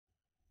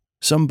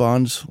Some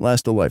bonds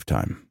last a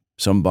lifetime.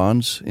 Some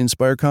bonds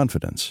inspire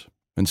confidence.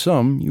 And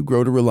some you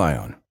grow to rely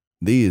on.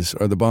 These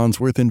are the bonds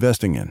worth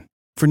investing in.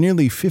 For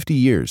nearly 50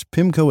 years,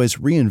 PIMCO has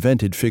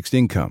reinvented fixed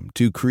income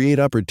to create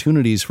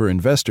opportunities for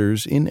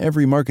investors in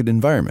every market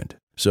environment.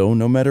 So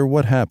no matter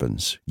what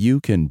happens, you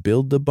can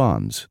build the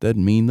bonds that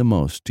mean the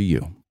most to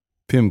you.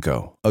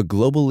 PIMCO, a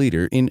global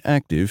leader in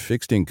active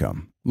fixed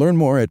income. Learn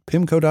more at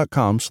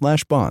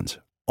pimco.com/bonds.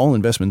 All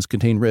investments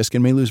contain risk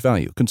and may lose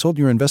value. Consult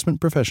your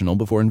investment professional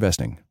before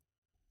investing.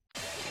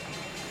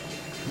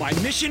 My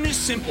mission is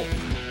simple: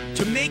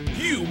 to make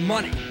you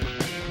money.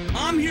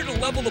 I'm here to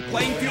level the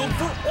playing field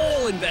for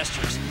all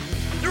investors.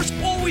 There's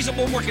always a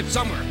bull market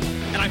somewhere,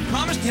 and I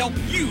promise to help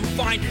you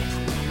find it.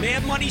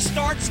 Mad Money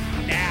starts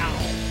now.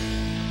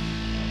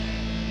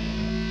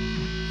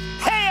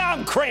 Hey,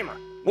 I'm Cramer.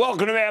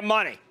 Welcome to Mad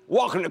Money.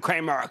 Welcome to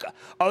Cramerica.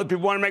 Other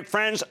people want to make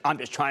friends. I'm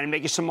just trying to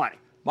make you some money.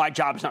 My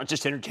job is not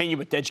just to entertain you,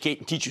 but to educate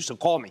and teach you. So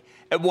call me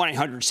at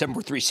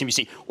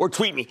 1-800-743-CNBC or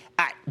tweet me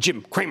at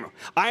Jim Cramer.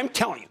 I am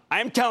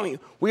telling you,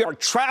 we are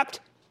trapped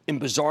in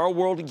bizarre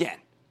world again.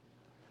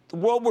 The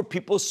world where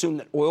people assume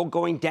that oil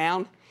going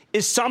down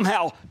is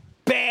somehow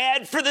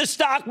bad for the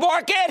stock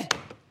market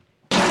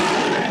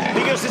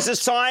because it's a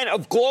sign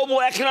of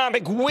global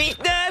economic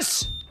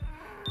weakness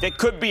that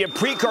could be a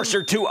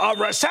precursor to a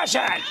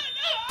recession.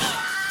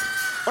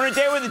 On a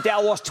day when the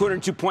Dow lost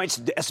 202 points,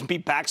 the S&P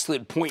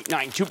backslid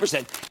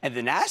 0.92%, and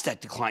the Nasdaq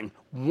declined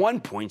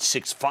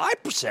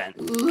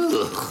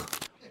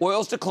 1.65%.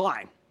 Oil's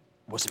decline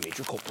was a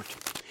major culprit.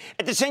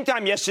 At the same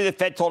time, yesterday, the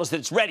Fed told us that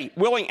it's ready,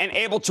 willing, and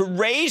able to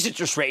raise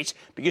interest rates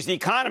because the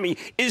economy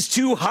is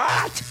too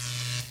hot.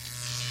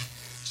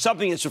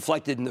 Something that's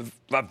reflected in the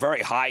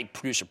very high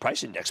producer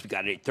price index we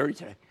got at 8:30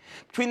 today.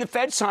 Between the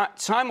Fed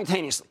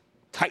simultaneously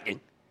tightening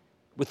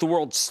with the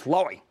world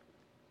slowing,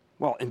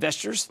 well,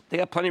 investors, they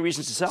got plenty of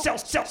reasons to sell. Sell.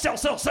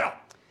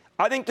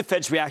 I think the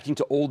Fed's reacting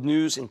to old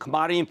news, and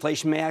commodity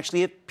inflation may actually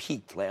have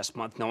peaked last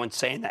month. No one's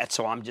saying that,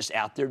 so I'm just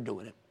out there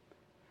doing it.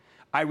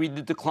 I read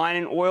the decline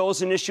in oil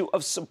as an issue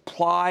of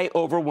supply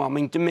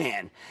overwhelming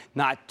demand,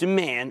 not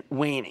demand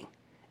waning.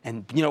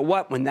 And you know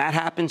what? When that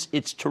happens,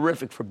 it's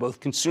terrific for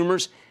both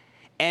consumers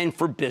and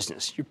for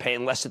business. You're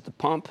paying less at the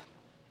pump.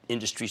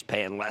 Industry's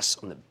paying less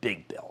on the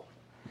big bill.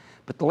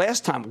 But the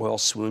last time oil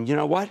swooned, you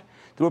know what?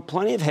 There were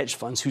plenty of hedge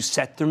funds who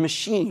set their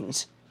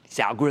machines, these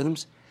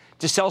algorithms,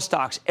 to sell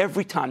stocks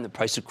every time the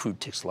price of crude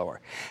ticks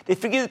lower. They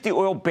figure that the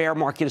oil bear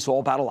market is all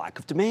about a lack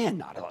of demand,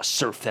 not a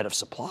surfeit of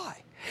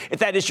supply. If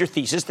that is your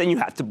thesis, then you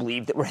have to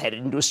believe that we're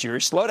headed into a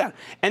serious slowdown,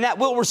 and that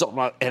will result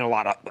in a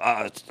lot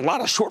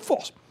of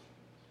shortfalls.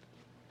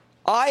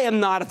 I am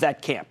not of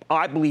that camp.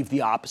 I believe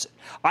the opposite.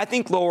 I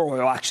think lower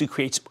oil actually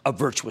creates a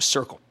virtuous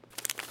circle.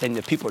 Then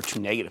the people are too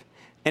negative,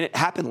 and it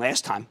happened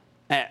last time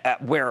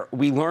where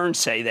we learned,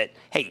 say that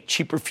hey,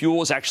 cheaper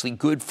fuel is actually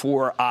good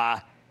for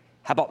how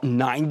about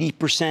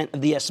 90%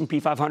 of the S&P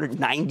 500?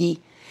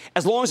 90.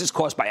 As long as it's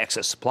caused by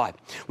excess supply.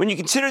 When you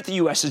consider that the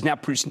U.S. is now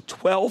producing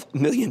 12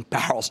 million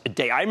barrels a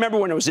day. I remember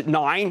when it was at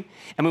 9,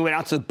 and we went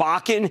out to the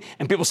Bakken,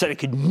 and people said it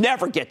could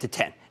never get to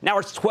 10. Now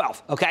it's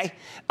 12, okay?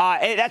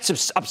 And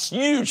that's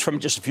huge from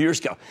just a few years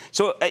ago.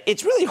 So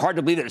it's really hard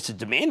to believe that it's a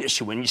demand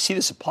issue when you see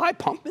the supply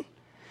pumping.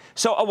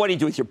 So what do you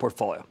do with your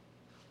portfolio?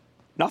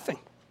 Nothing.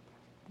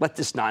 Let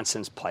this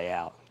nonsense play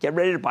out. Get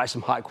ready to buy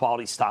some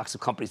high-quality stocks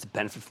of companies that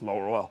benefit from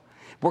lower oil.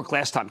 Worked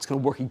last time. It's going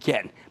to work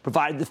again,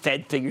 provided the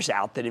Fed figures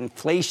out that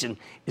inflation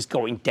is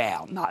going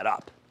down, not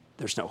up.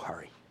 There's no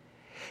hurry.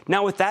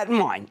 Now, with that in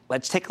mind,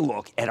 let's take a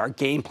look at our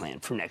game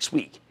plan for next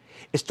week.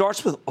 It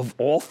starts with, of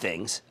all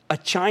things, a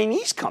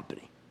Chinese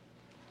company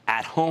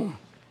at home.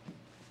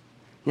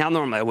 Now,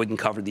 normally I wouldn't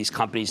cover these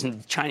companies,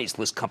 and the Chinese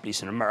list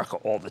companies in America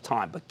all the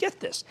time. But get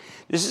this.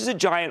 This is a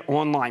giant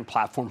online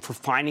platform for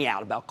finding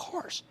out about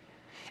cars.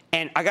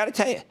 And I got to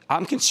tell you,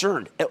 I'm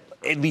concerned,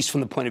 at least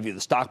from the point of view of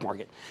the stock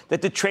market,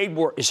 that the trade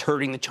war is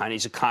hurting the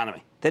Chinese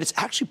economy, that it's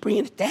actually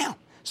bringing it down,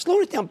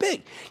 slowing it down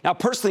big. Now,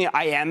 personally,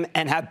 I am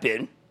and have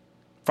been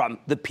from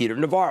the Peter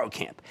Navarro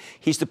camp.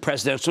 He's the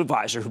presidential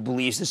advisor who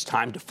believes it's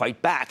time to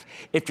fight back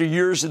after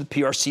years of the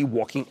PRC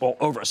walking all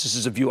over us. This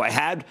is a view I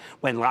had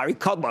when Larry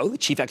Kudlow, the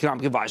chief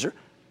economic advisor,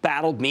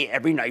 battled me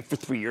every night for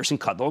 3 years in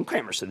Kudlow and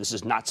Cramer, so this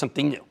is not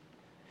something new.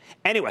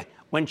 Anyway,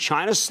 when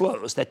China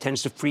slows, that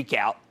tends to freak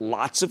out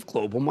lots of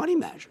global money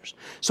managers.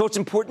 So it's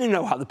important to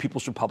know how the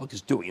People's Republic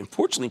is doing.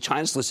 Unfortunately,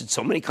 China's listed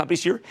so many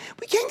companies here,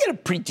 we can get a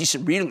pretty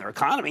decent read on their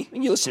economy.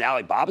 When you listen to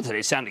Alibaba today,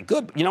 it sounded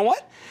good. But you know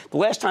what? The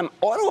last time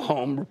Auto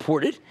Home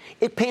reported,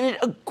 it painted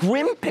a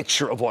grim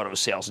picture of auto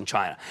sales in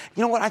China.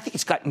 You know what? I think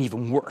it's gotten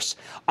even worse.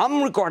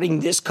 I'm regarding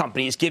this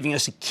company as giving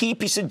us a key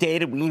piece of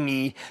data we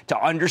need to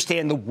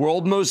understand the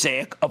world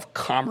mosaic of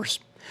commerce.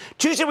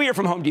 Tuesday, we hear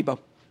from Home Depot,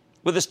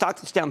 with a stock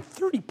that's down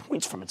 30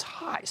 points from its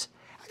highs.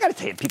 I got to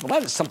tell you, people,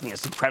 that is something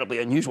that's incredibly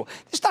unusual.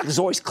 This stock is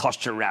always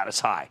clustered around its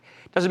high.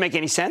 Doesn't make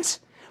any sense?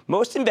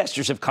 Most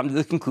investors have come to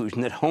the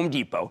conclusion that Home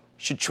Depot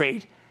should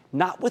trade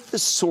not with the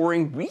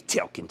soaring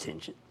retail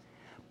contingent,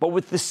 but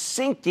with the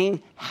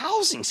sinking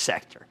housing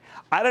sector.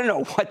 I don't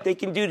know what they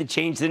can do to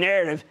change the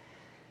narrative.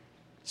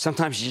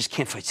 Sometimes you just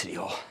can't fight City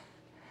Hall.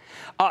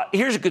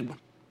 Here's a good one.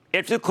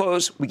 After the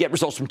close, we get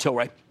results from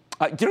Tilray.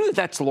 Do you know that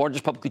that's the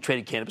largest publicly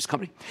traded cannabis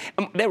company?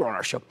 They were on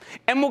our show.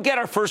 And we'll get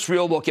our first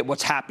real look at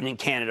what's happening in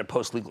Canada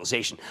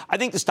post-legalization. I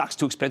think the stock's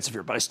too expensive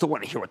here, but I still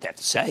want to hear what they have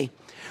to say.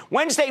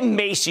 Wednesday,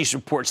 Macy's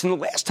reports, and the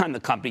last time the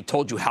company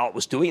told you how it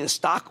was doing, the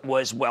stock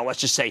was, well, let's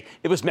just say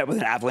it was met with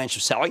an avalanche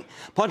of selling,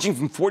 plunging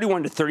from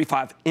 41 to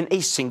 35 in a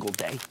single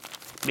day.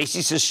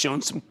 Macy's has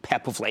shown some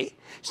pep of late,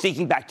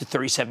 sneaking back to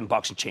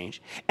 $37 and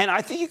change. And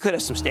I think it could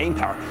have some staying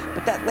power.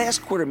 But that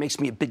last quarter makes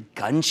me a bit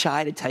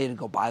gun-shy to tell you to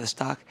go buy the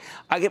stock.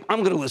 I'm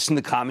going to listen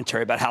to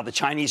commentary about how the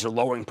Chinese are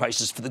lowering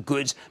prices for the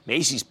goods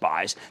Macy's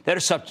buys that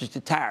are subject to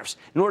tariffs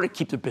in order to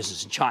keep their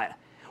business in China.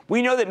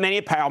 We know that many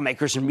apparel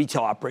makers and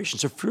retail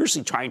operations are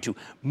fiercely trying to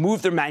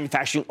move their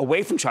manufacturing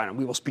away from China.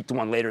 We will speak to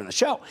one later in the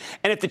show.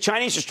 And if the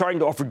Chinese are starting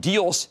to offer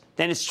deals,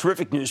 then it's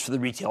terrific news for the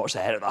retailers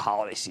ahead of the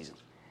holiday season.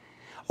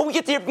 Oh, we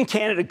get to hear from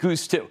Canada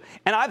Goose, too.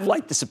 And I've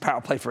liked this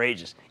apparel play for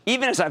ages,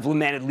 even as I've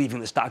lamented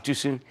leaving the stock too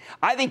soon.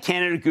 I think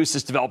Canada Goose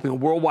is developing a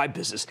worldwide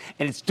business,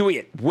 and it's doing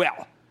it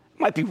well.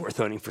 Might be worth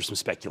owning for some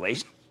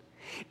speculation.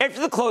 After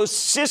the close,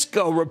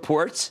 Cisco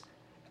reports.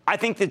 I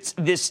think that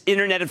this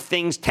Internet of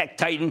Things tech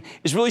titan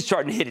is really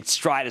starting to hit its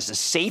stride as a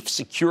safe,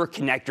 secure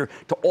connector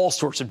to all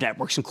sorts of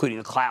networks, including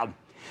the cloud.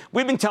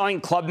 We've been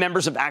telling club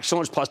members of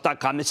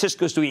ActionAlertsPlus.com that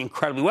Cisco is doing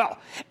incredibly well,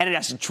 and it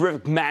has a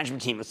terrific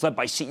management team that's led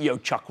by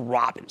CEO Chuck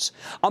Robbins.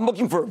 I'm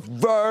looking for a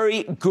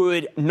very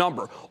good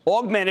number,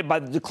 augmented by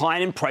the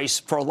decline in price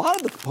for a lot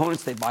of the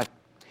components they buy.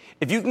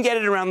 If you can get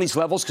it around these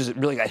levels, because it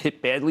really got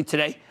hit badly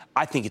today,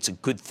 I think it's a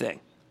good thing.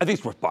 I think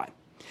it's worth buying.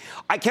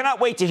 I cannot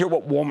wait to hear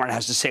what Walmart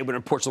has to say when it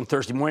reports on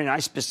Thursday morning, and I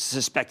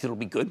suspect it'll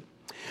be good.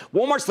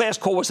 Walmart's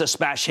last call was a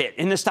smash hit,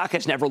 and the stock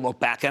has never looked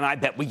back, and I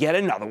bet we get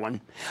another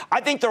one.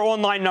 I think their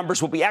online numbers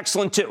will be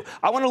excellent, too.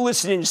 I want to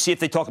listen in to see if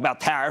they talk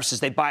about tariffs as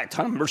they buy a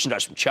ton of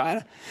merchandise from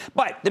China.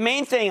 But the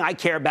main thing I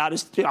care about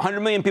is 100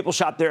 million people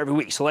shop there every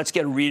week, so let's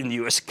get a read in the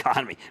U.S.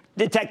 economy.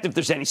 Detect if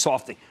there's any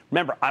softening.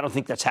 Remember, I don't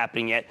think that's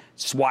happening yet.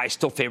 That's why I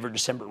still favor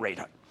December rate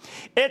hike.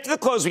 After the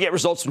close, we get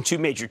results from two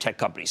major tech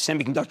companies,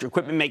 semiconductor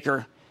equipment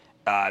maker,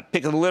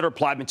 pick of the litter,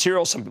 Applied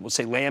Materials. Some people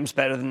say Lam's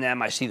better than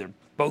them. I see they're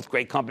both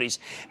great companies.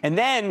 And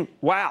then,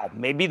 wow,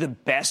 maybe the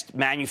best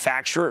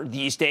manufacturer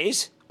these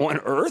days on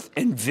earth,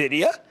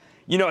 NVIDIA.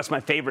 You know, it's my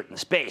favorite in the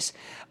space.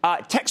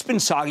 Tech's been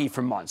soggy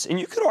for months. And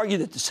you could argue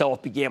that the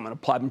sell-off began when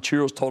Applied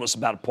Materials told us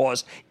about a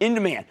pause in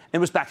demand. And it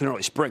was back in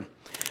early spring.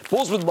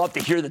 Bulls would love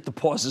to hear that the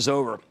pause is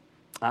over.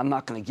 I'm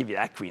not going to give you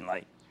that green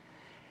light.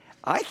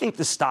 I think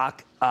the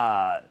stock,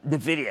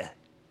 NVIDIA,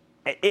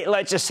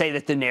 let's just say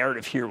that the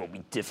narrative here will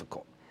be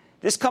difficult.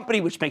 This company,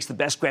 which makes the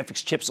best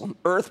graphics chips on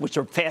Earth, which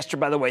are faster,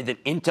 by the way, than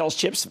Intel's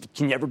chips.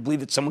 Can you ever believe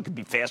that someone could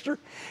be faster?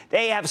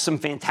 They have some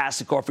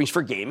fantastic offerings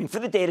for gaming, for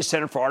the data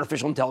center, for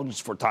artificial intelligence,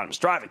 for autonomous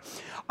driving.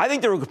 I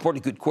think they're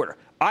reporting a good quarter.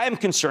 I am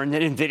concerned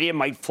that NVIDIA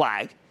might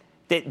flag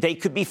that they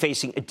could be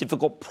facing a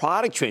difficult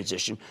product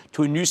transition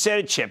to a new set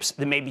of chips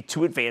that may be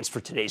too advanced for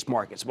today's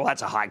markets. Well,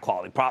 that's a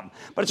high-quality problem,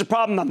 but it's a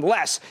problem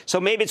nonetheless.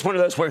 So maybe it's one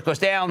of those where it goes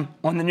down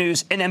on the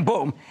news, and then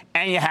boom,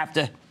 and you have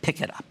to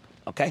pick it up,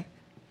 okay?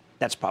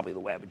 That's probably the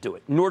way I would do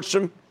it.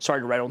 Nordstrom,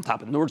 sorry to write on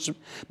top of Nordstrom,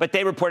 but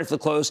they reported for the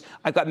close.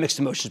 I've got mixed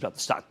emotions about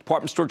the stock.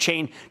 Department store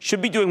chain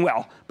should be doing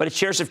well, but its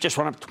shares have just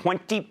run up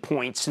 20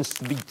 points since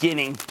the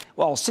beginning,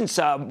 well, since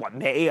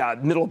May,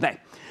 middle of May.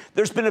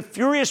 There's been a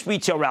furious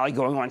retail rally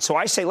going on, so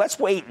I say let's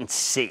wait and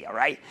see, all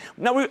right?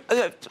 Now,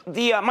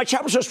 my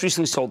chapters just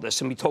recently sold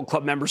this, and we told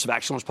club members of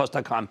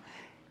ActionAlertsPlus.com,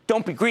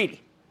 don't be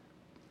greedy.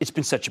 It's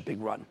been such a big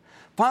run.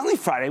 Finally,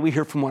 Friday, we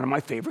hear from one of my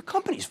favorite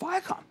companies,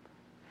 Viacom.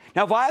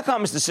 Now,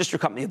 Viacom is the sister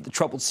company of the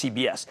troubled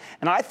CBS,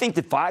 and I think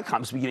that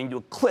Viacom is beginning to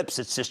eclipse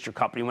its sister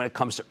company when it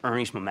comes to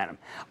earnings momentum.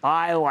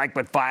 I like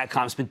what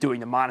Viacom's been doing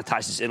to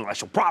monetize its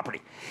intellectual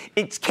property.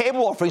 Its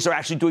cable offerings are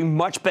actually doing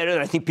much better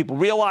than I think people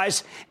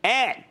realize,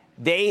 and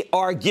they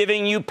are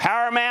giving you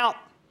Paramount,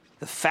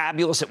 the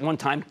fabulous at one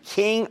time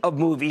king of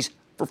movies,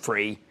 for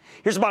free.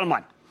 Here's the bottom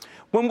line.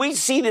 When we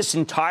see this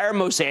entire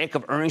mosaic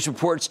of earnings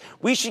reports,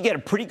 we should get a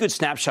pretty good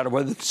snapshot of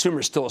whether the consumer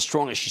is still as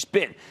strong as she's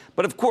been.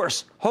 But, of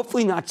course,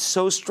 hopefully not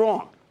so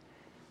strong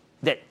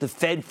that the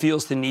Fed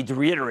feels the need to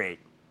reiterate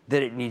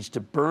that it needs to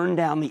burn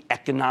down the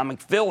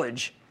economic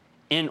village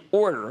in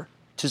order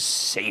to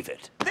save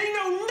it. They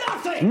know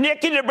nothing!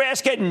 Nick in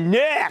Nebraska.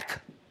 Nick!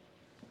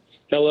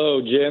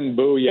 Hello, Jim.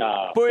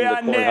 Booyah. Booyah,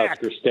 from the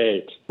Cornhusker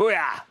State.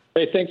 Booyah.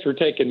 Hey, thanks for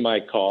taking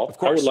my call. Of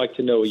course. I would like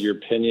to know your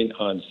opinion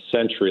on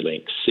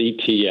CenturyLink,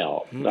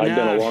 CTL. I've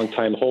been a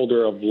long-time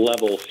holder of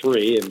Level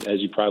 3, and as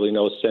you probably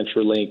know,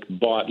 CenturyLink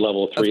bought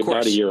Level 3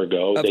 about a year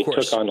ago. They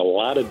took on a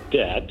lot of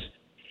debt.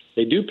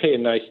 They do pay a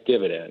nice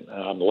dividend.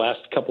 The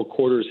last couple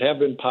quarters have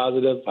been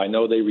positive. I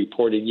know they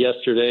reported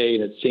yesterday,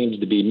 and it seems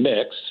to be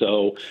mixed.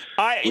 So,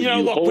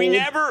 look, we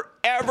never,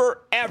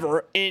 ever,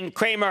 ever in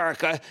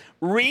Cramerica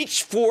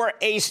reach for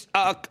a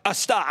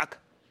stock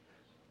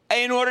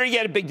in order to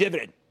get a big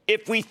dividend.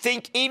 If we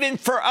think even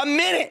for a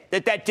minute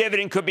that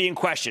dividend could be in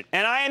question.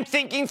 And I am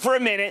thinking for a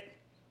minute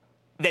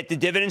that the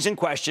dividend's in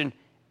question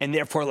and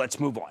therefore let's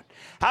move on.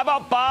 How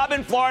about Bob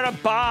in Florida?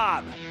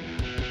 Bob.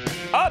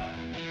 Up.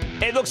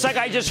 It looks like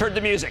I just heard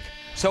the music.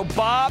 So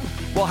Bob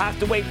will have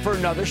to wait for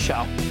another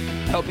show.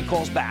 I hope he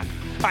calls back.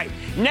 All right,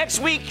 next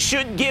week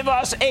should give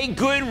us a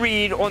good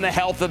read on the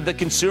health of the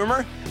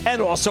consumer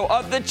and also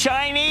of the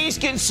Chinese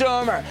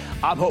consumer.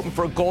 I'm hoping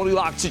for a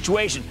Goldilocks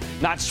situation.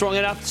 Not strong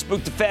enough to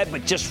spook the Fed,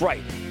 but just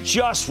right.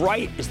 Just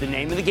right is the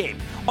name of the game.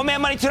 On Mad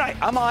Money tonight,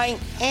 I'm eyeing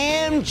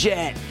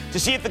Amgen to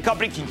see if the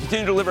company can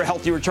continue to deliver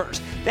healthy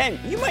returns. Then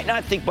you might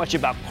not think much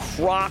about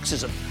Crocs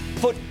as a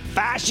foot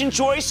fashion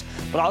choice,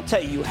 but I'll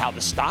tell you how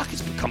the stock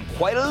has become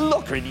quite a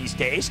looker these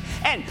days.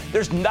 And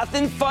there's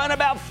nothing fun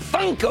about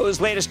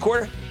Funko's latest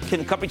quarter. Can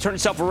the company turn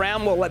itself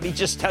around? Well, let me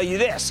just tell you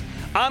this.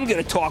 I'm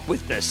going to talk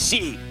with the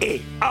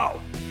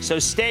CEO. So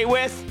stay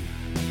with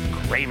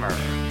Cramer.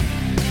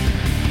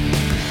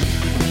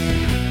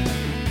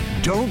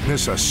 Don't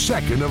miss a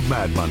second of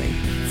Mad Money.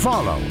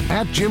 Follow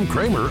 @Jim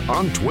Cramer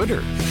on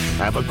Twitter.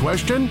 Have a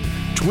question?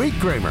 Tweet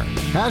Cramer.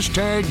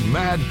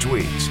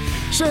 #MadTweets.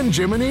 Send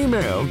Jim an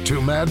email to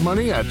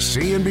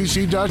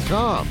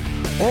madmoney@cnbc.com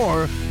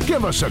or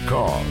give us a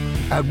call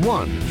at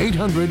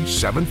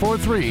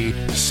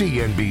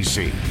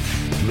 1-800-743-CNBC.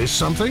 Miss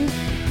something?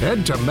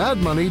 Head to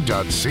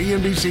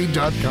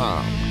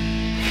madmoney.cnbc.com.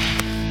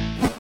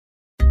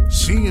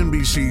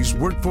 CNBC's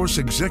Workforce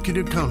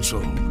Executive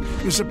Council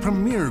is a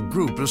premier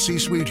group of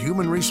C-suite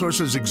human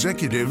resources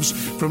executives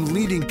from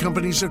leading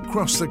companies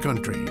across the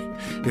country.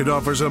 It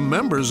offers a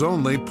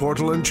members-only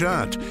portal and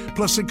chat,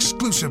 plus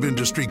exclusive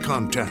industry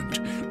content,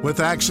 with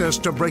access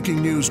to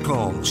breaking news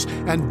calls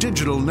and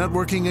digital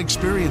networking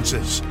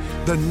experiences.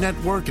 The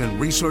network and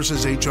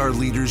resources HR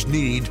leaders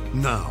need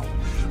now.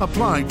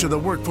 Apply to the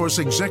Workforce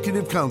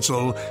Executive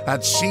Council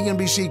at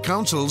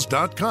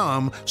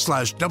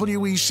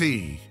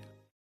cnbccouncils.com/WEC.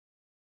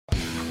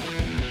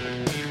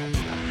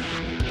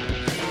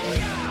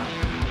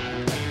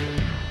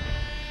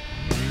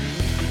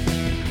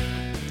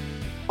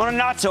 On a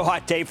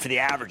not-so-hot day for the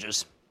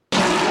averages,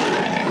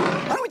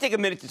 why don't we take a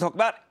minute to talk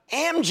about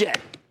Amgen,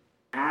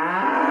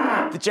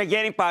 the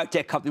gigantic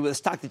biotech company with a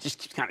stock that just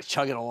keeps kind of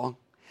chugging along.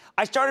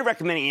 I started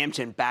recommending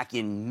Amgen back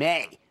in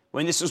May,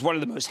 when this was one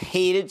of the most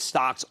hated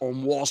stocks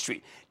on Wall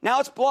Street. Now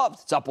it's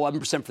beloved. It's up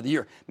 11% for the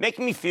year,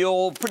 making me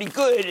feel pretty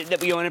good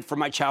that we own it for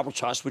my charitable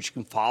trust, which you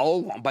can follow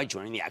along by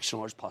joining the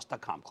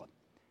ActionAlertsPlus.com club.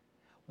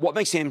 What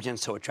makes Amgen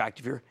so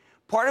attractive here?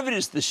 Part of it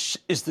is the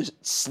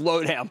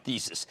slowdown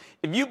thesis.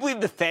 If you believe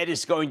the Fed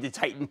is going to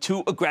tighten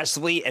too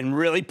aggressively and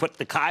really put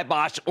the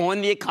kibosh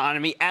on the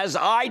economy, as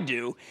I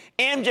do,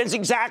 Amgen's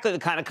exactly the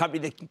kind of company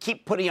that can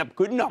keep putting up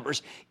good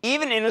numbers,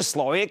 even in a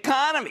slowing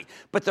economy.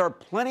 But there are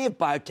plenty of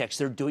biotechs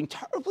that are doing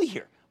terribly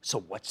here. So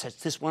what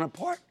sets this one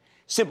apart?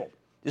 Simple.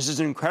 This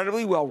is an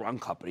incredibly well-run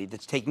company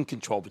that's taking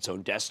control of its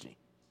own destiny,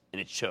 and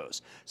it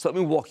shows. So let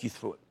me walk you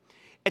through it.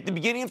 At the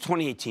beginning of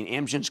 2018,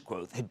 Amgen's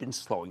growth had been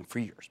slowing for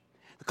years.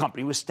 The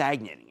company was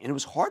stagnating, and it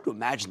was hard to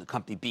imagine the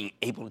company being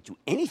able to do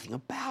anything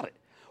about it,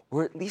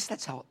 or at least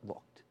that's how it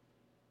looked.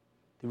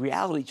 The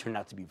reality turned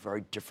out to be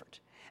very different.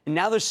 And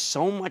now there's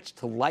so much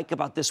to like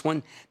about this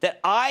one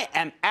that I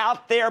am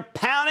out there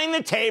pounding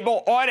the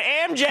table on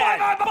Amgen.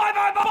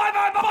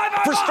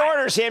 For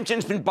starters,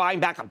 Amgen's been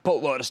buying back a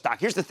boatload of stock.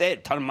 Here's the thing,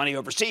 a ton of money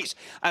overseas.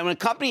 And when a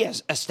company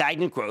has a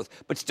stagnant growth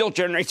but still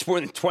generates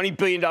more than $20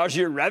 billion a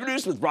year in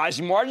revenues with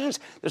rising margins,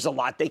 there's a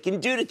lot they can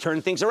do to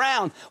turn things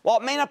around. While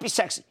it may not be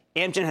sexy,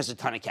 Amgen has a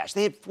ton of cash.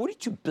 They had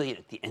 $42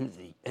 billion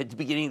at the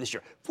beginning of this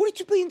year.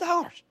 $42 billion.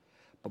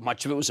 But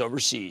much of it was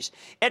overseas.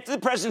 After the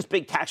president's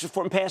big tax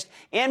reform passed,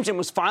 Amgen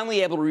was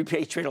finally able to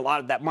repatriate a lot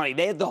of that money.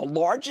 They had the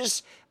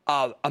largest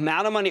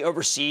amount of money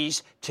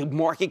overseas to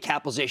market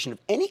capitalization of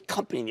any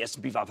company in the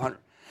S&P 500.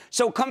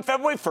 So come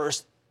February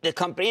 1st, the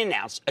company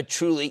announced a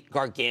truly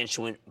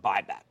gargantuan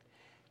buyback.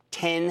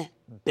 $10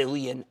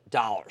 billion,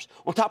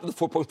 on top of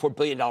the $4.4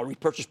 billion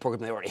repurchase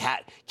program they already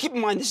had. Keep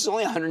in mind, this is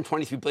only a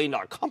 $123 billion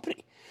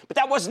company. But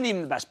that wasn't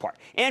even the best part.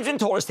 Amgen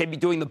told us they'd be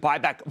doing the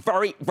buyback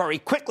very, very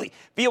quickly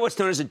via what's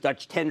known as a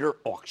Dutch tender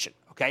auction.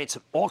 Okay, it's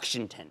an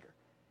auction tender.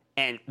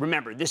 And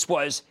remember, this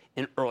was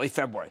in early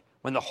February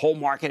when the whole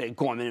market had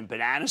gone in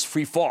bananas,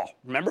 free fall.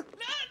 Remember?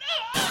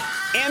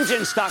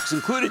 Amgen stocks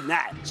included in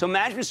that, so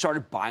management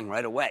started buying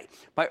right away.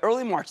 By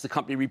early March, the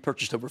company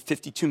repurchased over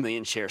 52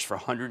 million shares for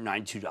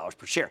 $192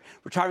 per share,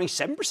 retiring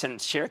 7% of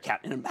its share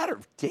count in a matter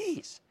of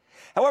days.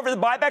 However, the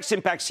buyback's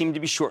impact seemed to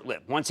be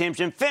short-lived. Once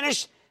Amgen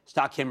finished,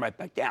 stock came right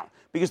back down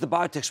because the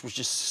biotechs was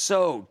just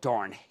so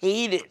darn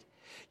hated.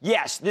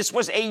 Yes, this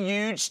was a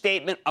huge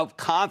statement of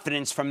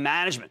confidence from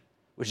management,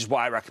 which is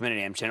why I recommended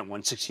Amgen at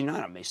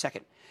 $169 on May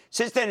 2nd.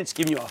 Since then, it's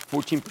given you a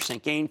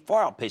 14% gain,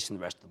 far outpacing the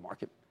rest of the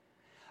market.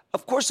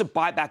 Of course, a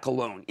buyback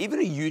alone, even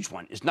a huge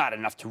one, is not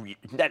enough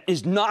that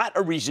is not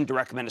a reason to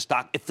recommend a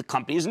stock if the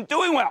company isn't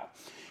doing well.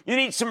 You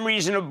need some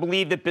reason to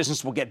believe that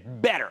business will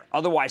get better.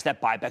 Otherwise,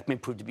 that buyback may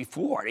prove to be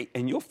foolhardy,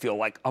 and you'll feel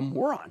like a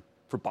moron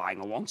for buying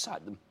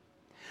alongside them.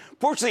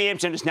 Fortunately,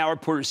 Amgen has now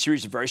reported a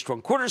series of very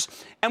strong quarters,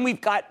 and we've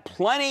got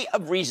plenty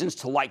of reasons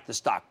to like the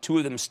stock. Two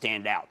of them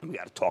stand out, and we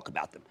got to talk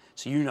about them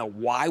so you know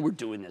why we're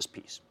doing this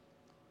piece.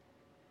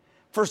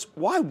 First,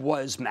 why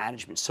was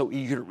management so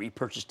eager to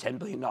repurchase $10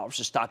 billion of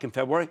stock in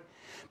February?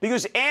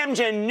 Because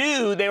Amgen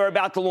knew they were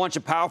about to launch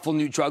a powerful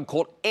new drug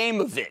called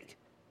Aimovig.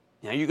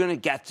 Now, you're going to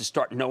get to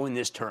start knowing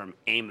this term,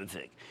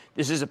 Aimovig.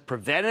 This is a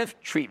preventive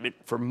treatment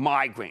for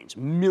migraines.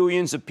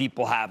 Millions of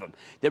people have them.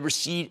 They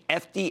received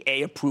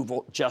FDA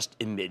approval just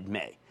in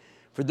mid-May.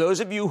 For those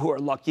of you who are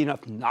lucky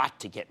enough not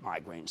to get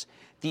migraines,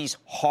 these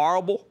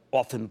horrible,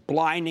 often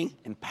blinding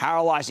and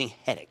paralyzing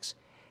headaches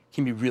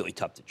can be really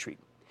tough to treat.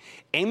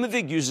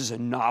 Aimovig uses a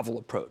novel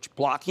approach,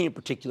 blocking a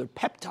particular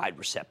peptide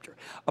receptor,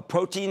 a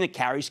protein that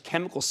carries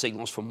chemical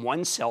signals from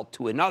one cell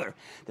to another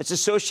that's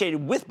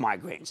associated with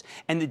migraines.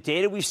 And the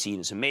data we've seen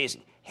is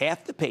amazing.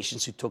 Half the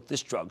patients who took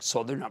this drug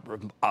saw their number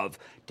of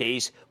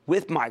days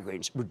with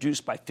migraines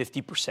reduced by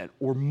 50%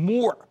 or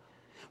more.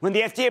 When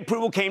the FDA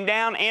approval came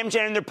down,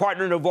 Amgen and their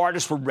partner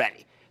Novartis were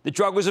ready. The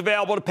drug was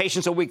available to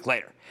patients a week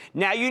later.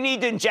 Now you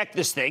need to inject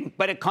this thing,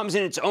 but it comes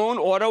in its own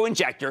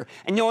auto-injector,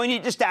 and you only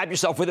need to stab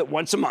yourself with it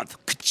once a month.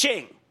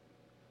 Ka-ching!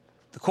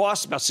 The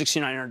cost is about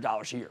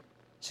 $6,900 a year.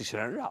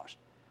 $6,900,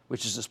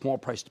 which is a small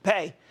price to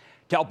pay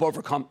to help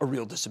overcome a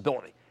real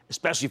disability,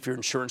 especially if your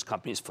insurance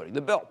company is footing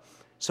the bill.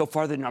 So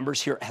far, the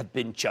numbers here have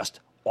been just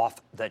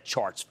off the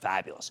charts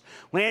fabulous.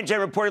 When Amgen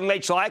reported in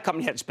late July, the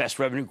company had its best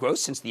revenue growth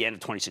since the end of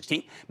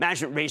 2016.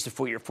 Management raised the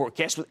full-year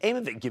forecast, with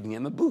Aimovig giving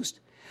them a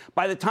boost.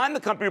 By the time the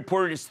company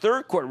reported its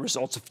third quarter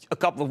results a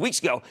couple of weeks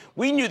ago,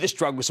 we knew this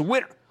drug was a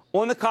winner.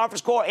 On the conference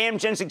call,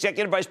 Amgen's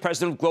executive vice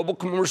president of global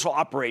commercial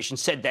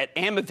operations said that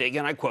Aimovig,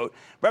 and I quote,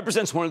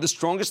 represents one of the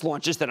strongest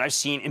launches that I've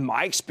seen in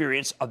my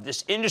experience of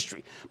this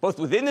industry, both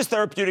within this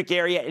therapeutic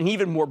area and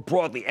even more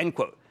broadly, end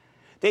quote.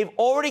 They've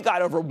already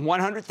got over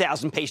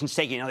 100,000 patients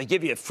taking it. Now, they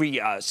give you a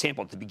free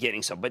sample at the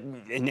beginning,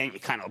 and then you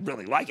kind of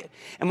really like it.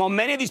 And while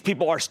many of these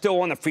people are still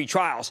on the free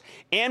trials,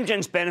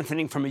 Amgen's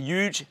benefiting from a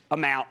huge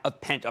amount of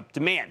pent-up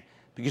demand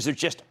because there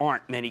just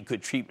aren't many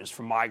good treatments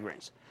for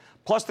migraines.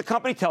 Plus, the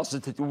company tells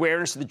us that the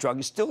awareness of the drug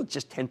is still at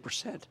just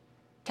 10%.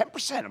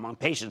 10% among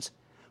patients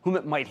whom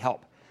it might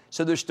help.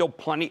 So there's still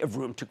plenty of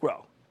room to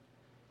grow.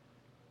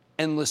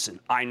 And listen,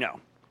 I know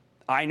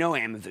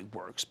Aimovig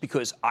works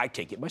because I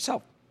take it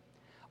myself.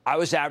 I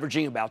was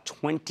averaging about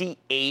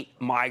 28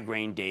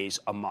 migraine days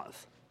a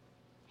month.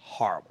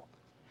 Horrible.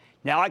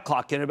 Now I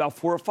clock in about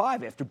 4 or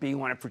 5 after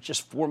being on it for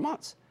just 4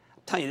 months.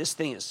 I'm telling you, this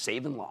thing is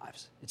saving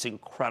lives. It's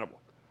incredible.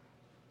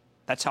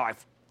 That's how I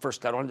first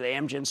got onto the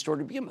Amgen store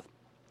to begin with.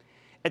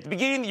 At the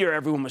beginning of the year,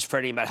 everyone was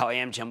fretting about how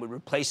Amgen would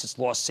replace its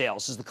lost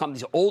sales as the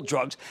company's old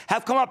drugs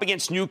have come up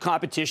against new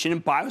competition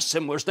and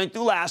biosimilars like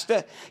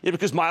Neulasta,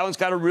 because Mylan's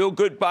got a real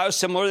good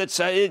biosimilar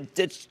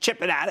that's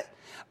chipping at it.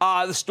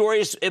 The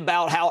story is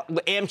about how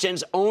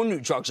Amgen's own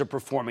new drugs are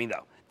performing,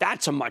 though.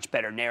 That's a much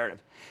better narrative.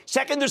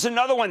 Second, there's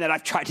another one that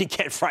I've tried to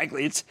get,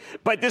 frankly.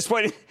 But this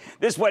one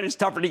is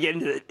tougher to get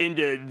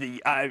into.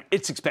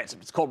 It's expensive.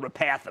 It's called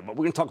Repatha, but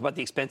we're going to talk about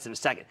the expense in a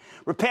second.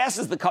 Repatha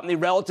is the company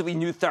relatively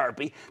new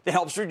therapy that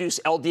helps reduce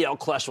LDL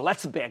cholesterol.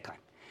 That's the bad kind.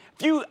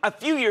 A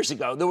few years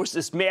ago, there was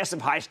this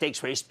massive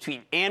high-stakes race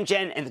between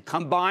Amgen and the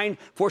combined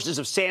forces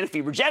of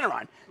Sanofi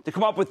Regeneron to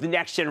come up with the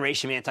next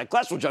generation of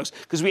anti-cholesterol drugs,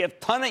 because we have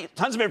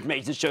tons of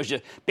information that shows you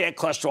bad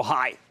cholesterol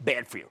high,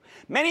 bad for you.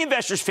 Many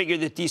investors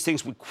figured that these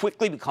things would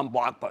quickly become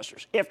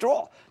blockbusters. After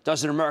all,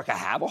 doesn't America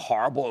have a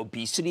horrible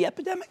obesity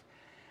epidemic?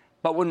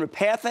 But when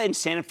Repatha and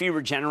Sanofi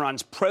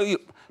Regeneron's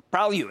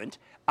Praluent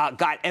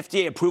got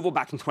FDA approval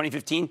back in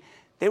 2015,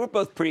 they were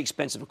both pretty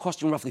expensive,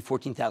 costing roughly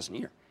 $14,000 a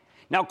year.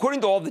 Now,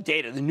 according to all the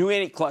data, the new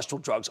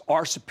anti-cholesterol drugs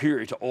are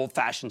superior to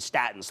old-fashioned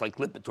statins like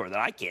Lipitor that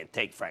I can't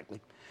take,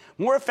 frankly.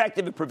 More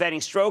effective at preventing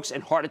strokes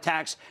and heart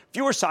attacks,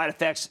 fewer side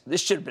effects.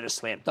 This should have been a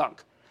slam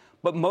dunk.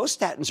 But most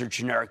statins are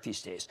generic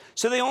these days,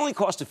 so they only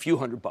cost a few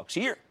 $100 a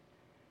year.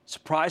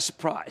 Surprise,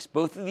 surprise,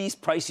 both of these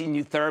pricey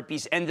new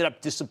therapies ended up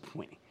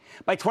disappointing.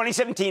 By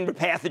 2017,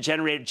 Repatha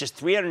generated just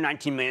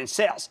 $319 million in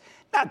sales.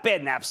 Not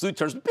bad in absolute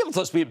terms, but people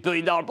thought it was a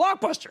billion-dollar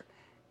blockbuster.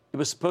 It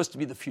was supposed to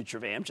be the future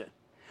of Amgen.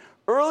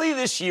 Early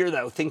this year,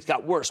 though, things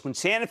got worse when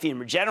Sanofi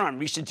and Regeneron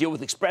reached a deal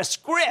with Express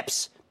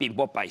Scripts, being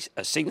bought by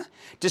Cigna,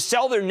 to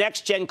sell their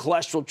next-gen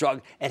cholesterol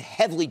drug at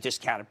heavily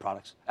discounted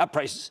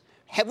prices.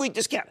 Heavily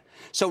discounted.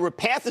 So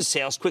Repatha's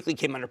sales quickly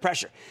came under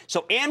pressure.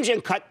 So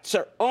Amgen cut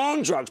their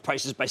own drugs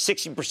prices by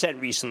 60%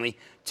 recently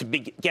to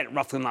get it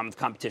roughly in line with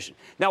competition.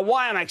 Now,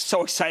 why am I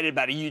so excited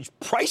about a huge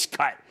price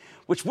cut,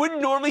 which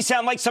wouldn't normally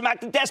sound like some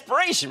act of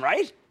desperation,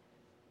 right?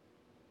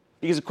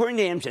 Because according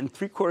to Amgen,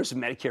 3/4 of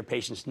Medicare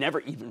patients never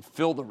even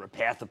fill the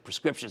Repatha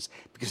prescriptions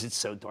because it's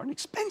so darn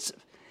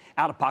expensive.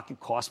 Out-of-pocket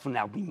costs will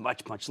now be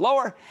much, much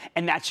lower,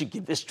 and that should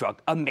give this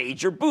drug a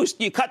major boost.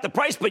 You cut the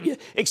price, but you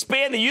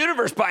expand the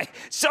universe by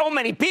so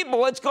many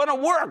people, it's going to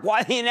work.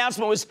 Why the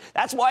announcement was,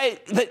 that's why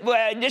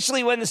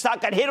initially when the stock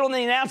got hit on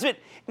the announcement,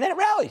 and then it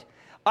rallied.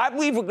 I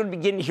believe we're going to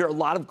begin to hear a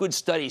lot of good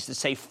studies that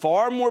say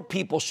far more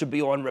people should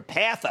be on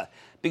Repatha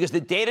because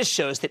the data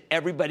shows that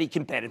everybody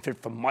can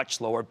benefit from much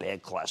lower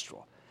bad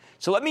cholesterol.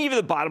 So let me give you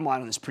the bottom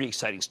line on this pretty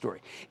exciting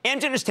story.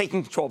 Amgen is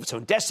taking control of its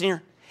own destiny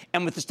here,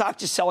 and with the stock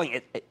just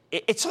selling,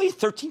 it's only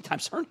 13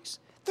 times earnings.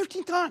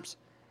 13 times.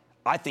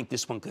 I think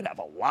this one could have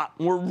a lot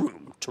more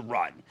room to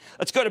run.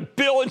 Let's go to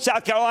Bill in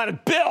South Carolina.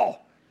 Bill.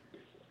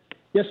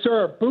 Yes,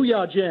 sir.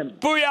 Booyah, Jim.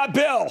 Booyah,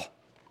 Bill.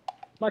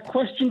 My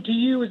question to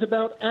you is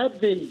about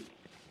AbbVie,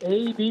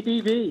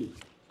 ABBV.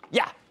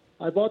 Yeah.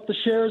 I bought the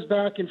shares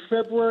back in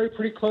February,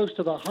 pretty close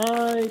to the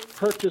high,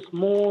 purchased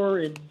more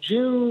in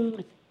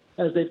June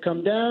as they've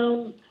come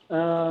down.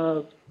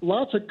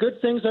 Lots of good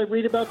things I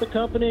read about the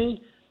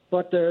company,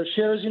 but the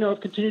shares,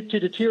 have continued to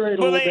deteriorate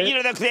a little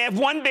bit. They have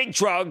one big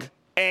drug,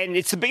 and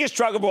it's the biggest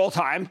drug of all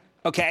time,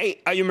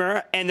 okay,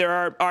 Humira, and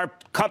there are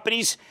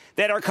companies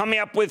that are coming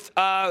up with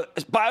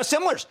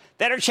biosimilars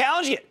that are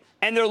challenging it.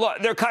 And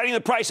they're cutting the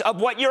price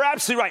of what you're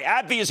absolutely right.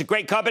 AbbVie is a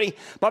great company,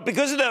 but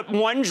because of the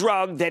one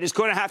drug that is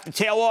going to have to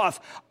tail off,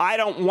 I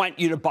don't want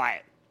you to buy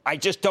it. I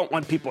just don't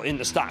want people in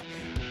the stock.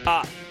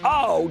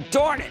 Oh,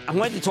 darn it. I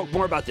wanted to talk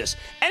more about this.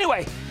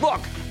 Anyway,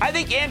 look, I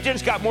think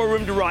Amgen's got more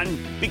room to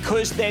run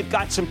because they've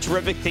got some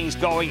terrific things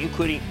going,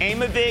 including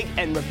Aimovig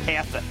and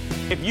Repatha.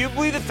 If you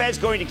believe the Fed's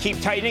going to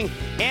keep tightening,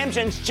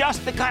 Amgen's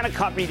just the kind of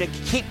company that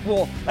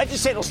let's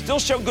just say it'll still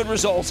show good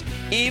results,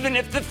 even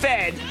if the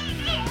Fed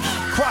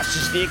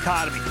crushes the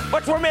economy.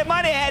 Much more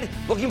money ahead.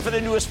 Looking for the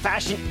newest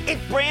fashion it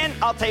brand?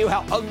 I'll tell you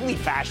how ugly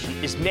fashion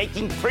is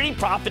making pretty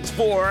profits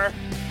for.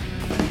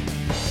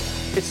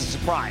 It's a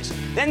surprise.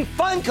 Then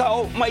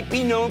Funko might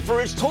be known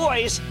for its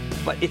toys,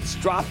 but its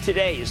drop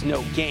today is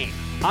no game.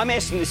 I'm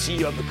asking the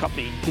CEO of the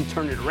company can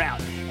turn it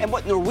around. And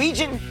what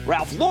Norwegian,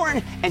 Ralph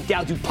Lauren, and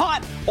Dow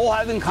DuPont all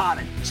have in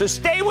common. So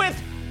stay with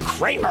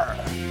Cramer.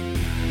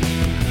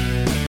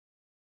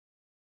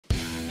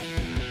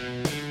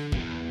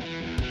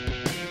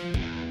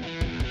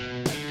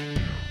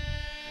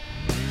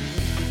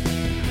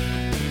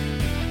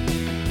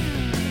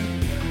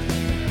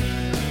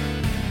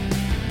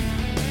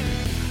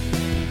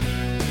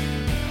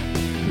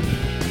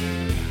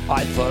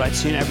 I thought I'd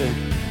seen everything.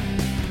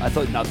 I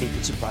thought nothing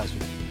could surprise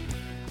me.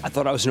 I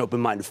thought I was an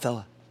open-minded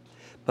fella.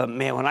 But,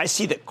 man, when I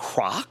see that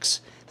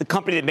Crocs, the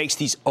company that makes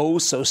these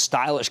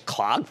oh-so-stylish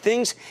clog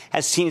things,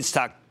 has seen its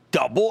stock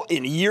double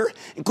in a year,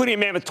 including a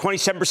man with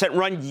 27%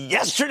 run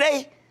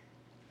yesterday,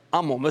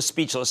 I'm almost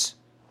speechless.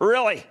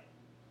 Really?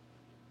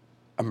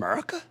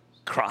 America?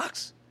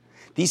 Crocs?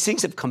 These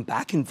things have come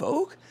back in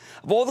vogue?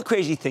 Of all the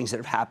crazy things that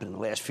have happened in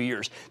the last few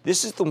years,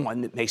 this is the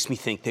one that makes me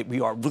think that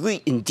we are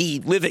really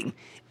indeed living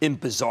in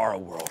bizarro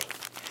world.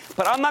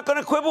 But I'm not going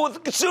to quibble with the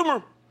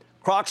consumer.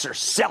 Crocs are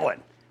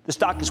selling. The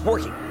stock is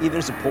working, even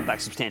as it pulled back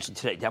substantially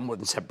today, down more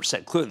than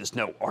 7%. Clearly, there's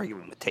no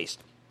argument with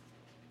taste.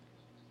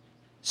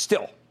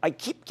 Still, I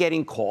keep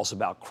getting calls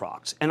about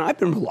Crocs, and I've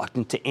been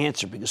reluctant to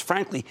answer because,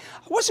 frankly,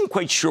 I wasn't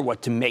quite sure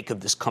what to make of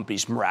this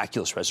company's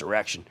miraculous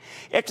resurrection.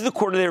 After the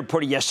quarter they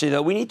reported yesterday,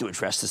 though, we need to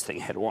address this thing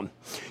head on.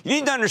 You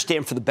need to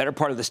understand, for the better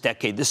part of this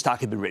decade, this stock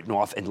had been written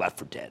off and left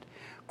for dead.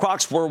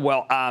 Crocs were,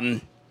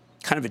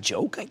 kind of a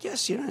joke, I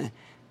guess.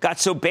 Got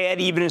so bad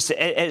even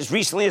as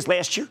recently as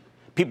last year,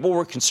 people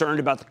were concerned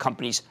about the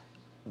company's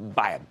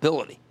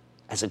viability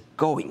as a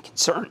going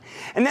concern.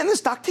 And then the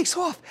stock takes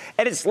off.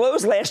 At its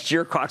lows last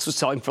year, Crocs was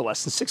selling for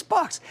less than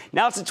 $6.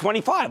 Now it's at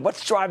 $25.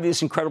 What's driving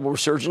this incredible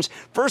resurgence?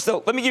 First,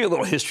 though, let me give you a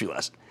little history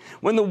lesson.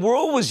 When the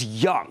world was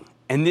young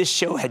and this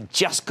show had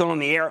just gone on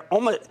the air,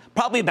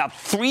 probably about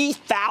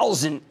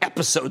 3,000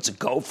 episodes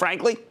ago,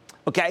 frankly,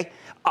 okay,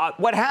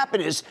 what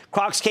happened is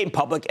Crocs came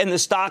public and the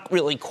stock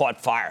really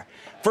caught fire.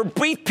 For a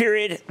brief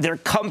period, their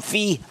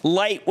comfy,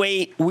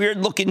 lightweight,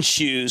 weird-looking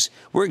shoes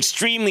were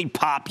extremely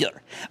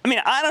popular. I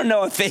mean, I don't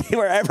know if they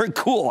were ever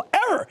cool,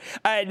 ever.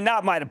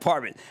 Not my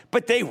department,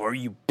 but they were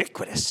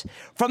ubiquitous.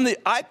 From the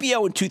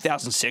IPO in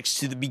 2006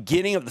 to the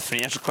beginning of the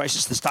financial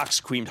crisis, the stock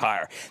screamed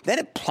higher. Then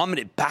it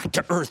plummeted back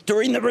to earth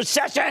during the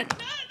recession,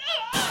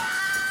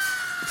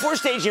 before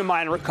staging a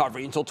minor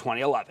recovery until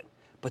 2011.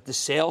 But the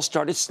sales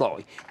started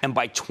slowing, and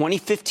by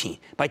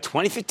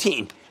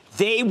 2015,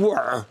 they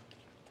were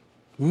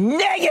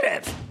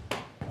negative.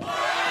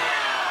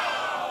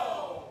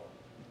 Wow!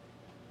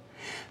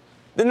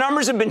 The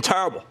numbers have been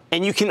terrible,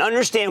 and you can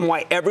understand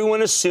why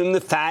everyone assumed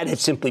the fad had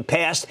simply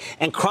passed,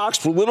 and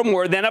Crocs were little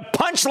more than a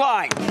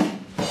punchline.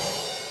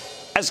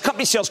 As the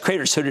company sales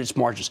cratered, so did its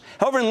margins.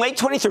 However, in late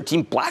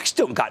 2013,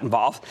 Blackstone got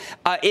involved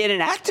in an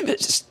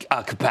activist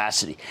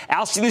capacity,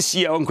 ousting the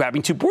CEO and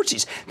grabbing 2 board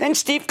seats. Then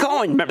Steve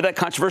Cohen, remember that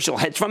controversial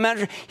hedge fund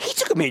manager? He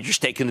took a major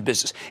stake in the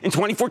business. In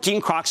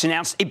 2014, Crocs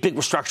announced a big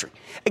restructuring.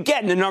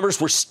 Again, the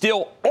numbers were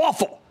still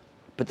awful,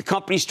 but the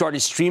company started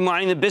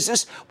streamlining the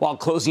business while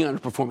closing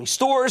underperforming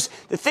stores.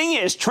 The thing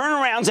is,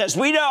 turnarounds, as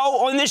we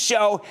know on this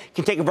show,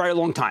 can take a very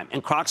long time,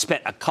 and Crocs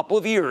spent a couple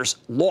of years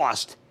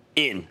lost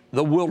in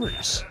the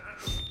wilderness,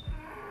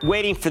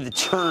 waiting for the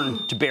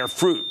turn to bear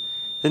fruit.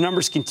 The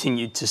numbers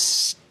continued to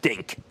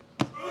stink.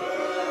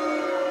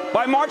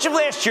 By March of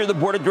last year, the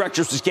board of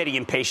directors was getting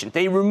impatient.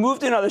 They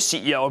removed another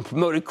CEO and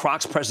promoted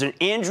Crocs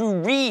president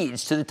Andrew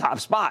Reeds to the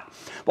top spot,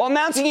 while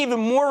announcing even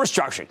more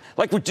restructuring,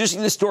 like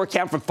reducing the store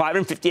count from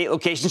 558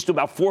 locations to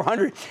about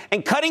 400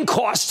 and cutting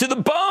costs to the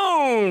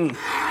bone.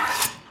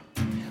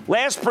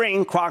 Last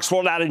spring, Crocs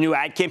rolled out a new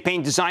ad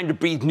campaign designed to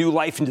breathe new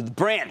life into the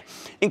brand,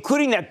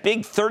 including that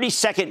big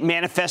 30-second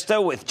manifesto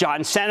with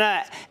John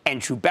Cena and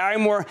Drew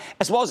Barrymore,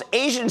 as well as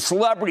Asian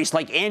celebrities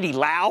like Andy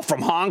Lau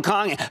from Hong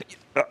Kong and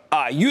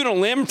Yoona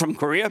Lim from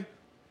Korea.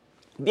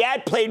 The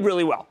ad played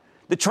really well.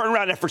 The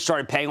turnaround effort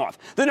started paying off.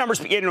 The numbers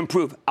began to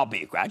improve,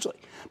 albeit gradually.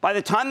 By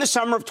the time the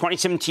summer of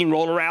 2017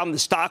 rolled around, the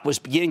stock was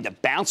beginning to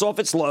bounce off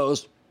its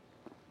lows,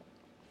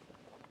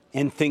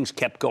 and things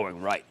kept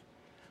going right.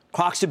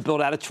 Crocs had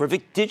built out a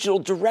terrific digital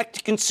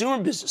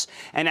direct-to-consumer business.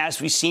 And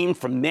as we've seen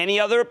from many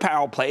other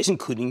apparel plays,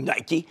 including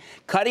Nike,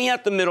 cutting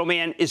out the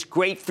middleman is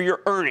great for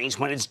your earnings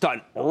when it's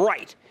done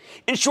right.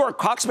 In short,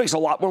 Crocs makes a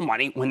lot more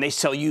money when they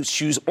sell you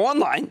shoes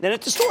online than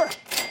at the store.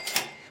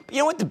 But you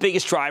know what the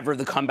biggest driver of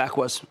the comeback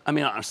was? I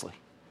mean, honestly,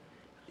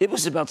 it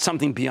was about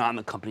something beyond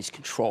the company's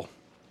control.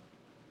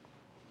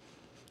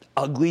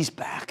 Ugly's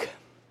back.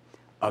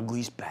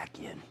 Ugly's back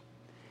in.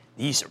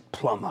 These are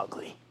plumb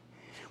ugly.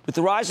 With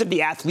the rise of the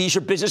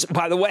athleisure business,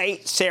 by the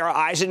way, Sarah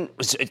Eisen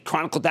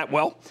chronicled that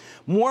well,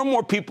 more and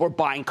more people are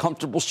buying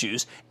comfortable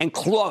shoes and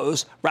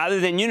clothes rather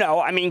than,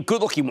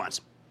 good-looking ones.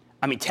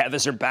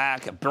 Tevas are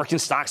back.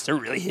 Birkenstocks, they're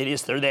really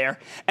hideous. They're there.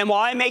 And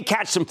while I may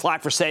catch some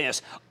flack for saying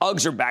this,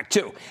 Uggs are back,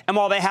 too. And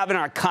while they have an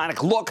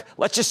iconic look,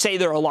 let's just say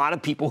there are a lot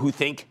of people who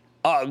think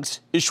Uggs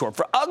is short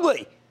for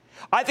ugly.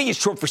 I think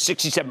it's short for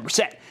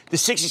 67%. The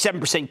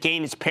 67%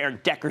 gain its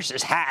parent Deckers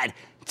has had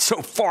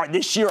so far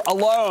this year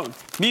alone.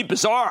 Me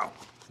bizarro.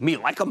 Me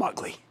like 'em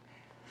ugly.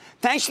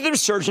 Thanks to the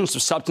resurgence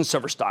of substance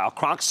over style,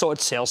 Crocs saw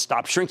its sales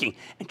stop shrinking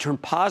and turn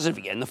positive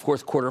again in the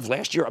fourth quarter of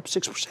last year, up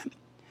 6%.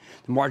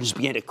 The margins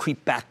began to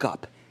creep back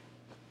up.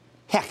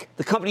 Heck,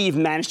 the company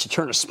even managed to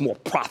turn a small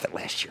profit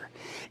last year.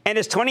 And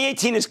as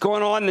 2018 is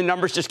going on, the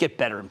numbers just get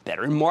better and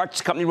better. In March,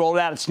 the company rolled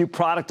out its new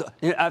product,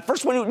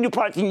 first new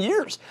product in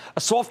years,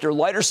 a softer,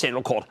 lighter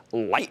sandal called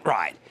Light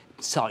Ride.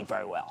 Selling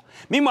very well.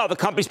 Meanwhile, the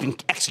company's been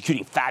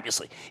executing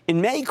fabulously.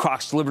 In May,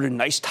 Crocs delivered a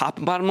nice top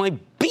and bottom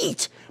line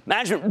beat.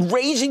 Management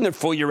raising their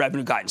full-year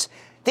revenue guidance.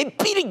 They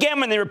beat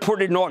again when they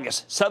reported in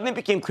August. Suddenly it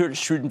became clear to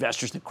shrewd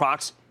investors that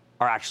Crocs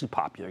are actually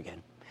popular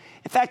again.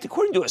 In fact,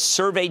 according to a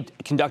survey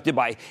conducted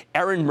by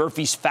Erin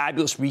Murphy's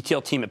fabulous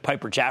retail team at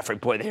Piper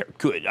Jaffray, boy, they're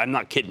good. I'm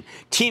not kidding.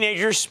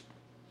 Teenagers,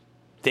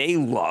 they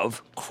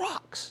love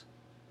Crocs.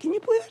 Can you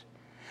believe it?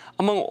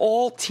 Among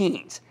all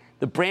teens,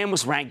 the brand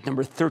was ranked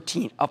number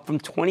 13, up from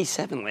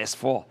 27 last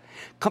fall.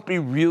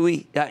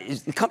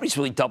 The company's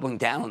really doubling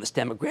down on this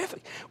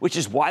demographic, which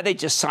is why they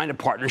just signed a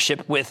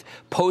partnership with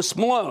Post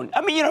Malone.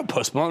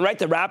 Post Malone, right?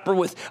 The rapper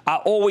with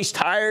Always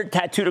Tired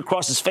tattooed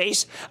across his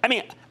face.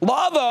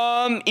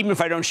 Love him, even if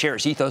I don't share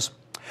his ethos.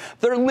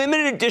 Their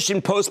limited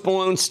edition Post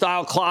Malone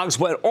style clogs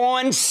went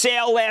on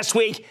sale last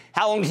week.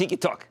 How long do you think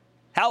it took?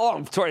 How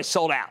long before it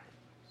sold out?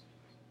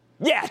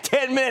 Yeah,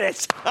 10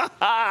 minutes.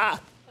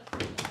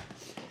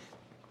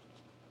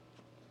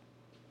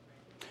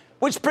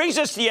 Which brings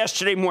us to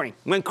yesterday morning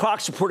when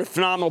Crocs reported a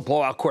phenomenal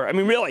blowout quarter.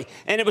 Really.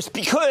 And it was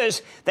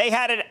because they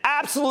had an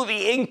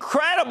absolutely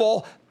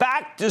incredible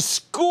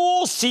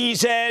back-to-school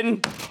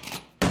season.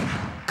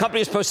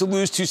 Company is supposed to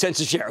lose 2 cents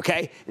a share,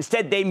 okay?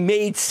 Instead, they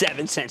made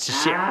 7 cents a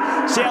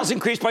share. Sales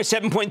increased by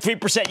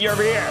 7.3% year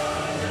over year.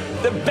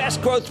 The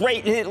best growth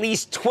rate in at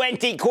least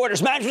 20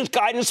 quarters. Management's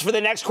guidance for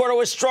the next quarter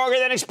was stronger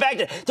than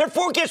expected. Their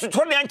forecast for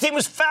 2019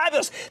 was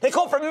fabulous. They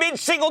called for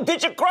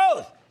mid-single-digit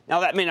growth. Now,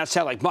 that may not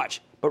sound like much.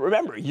 But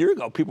remember, a year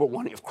ago, people were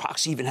wondering if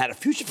Crocs even had a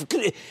future.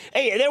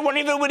 Hey, they weren't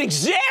even would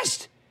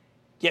exist.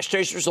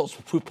 Yesterday's results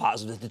were proof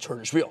positive that the turn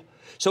is real.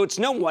 So it's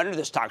no wonder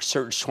the stock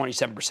surged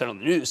 27% on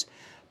the news.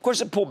 Of course,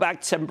 it pulled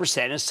back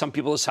 7% as some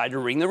people decided to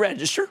ring the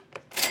register.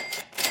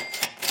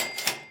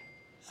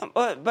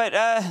 But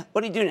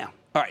what do you do now?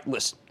 All right,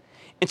 listen.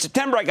 In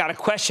September, I got a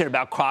question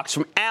about Crocs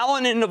from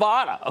Alan in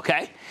Nevada,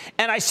 okay?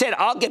 And I said,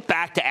 I'll get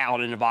back to Alan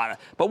in Nevada.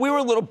 But we were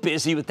a little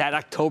busy with that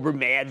October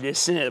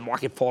madness and the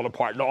market falling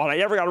apart and all. And I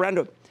never got around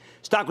to it.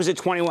 Stock was at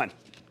 21.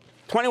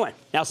 21.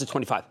 Now it's at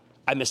 25.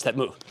 I missed that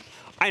move.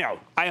 I know.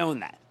 I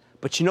own that.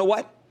 But you know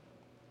what?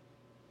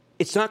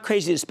 It's not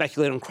crazy to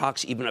speculate on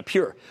Crocs even up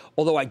here.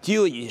 Although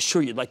ideally,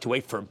 you'd like to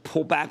wait for a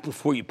pullback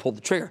before you pull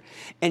the trigger.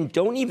 And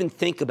don't even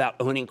think about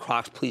owning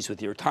Crocs, please,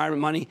 with your retirement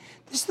money.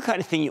 This is the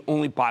kind of thing you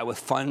only buy with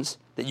funds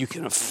that you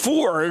can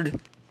afford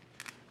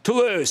to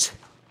lose.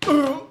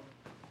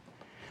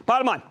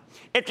 Bottom line,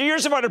 after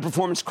years of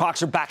underperformance,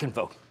 Crocs are back in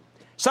vogue.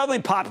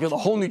 Suddenly popular, the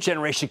whole new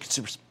generation of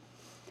consumers.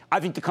 I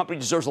think the company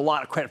deserves a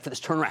lot of credit for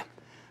this turnaround.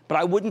 But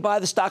I wouldn't buy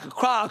the stock of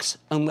Crocs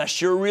unless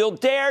you're a real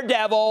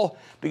daredevil,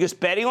 because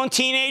betting on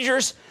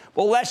teenagers,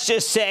 well, let's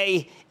just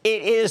say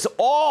it is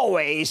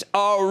always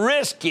a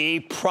risky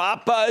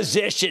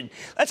proposition.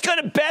 Let's go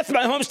to Beth in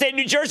my home state,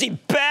 New Jersey.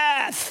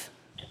 Beth.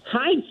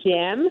 Hi,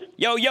 Jim.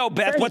 Yo,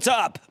 Beth, what's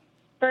up?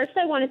 First,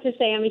 I wanted to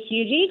say I'm a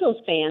huge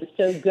Eagles fan,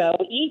 so go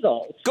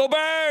Eagles. Go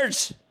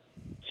Birds!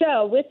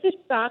 So, with the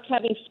stock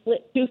having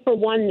split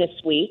 2-for-1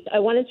 this week, I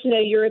wanted to know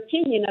your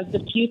opinion of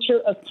the future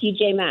of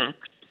TJ Maxx.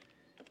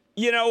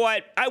 You know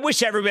what? I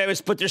wish everybody would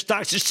split their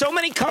stocks. There's so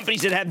many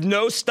companies that have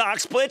no stock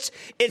splits.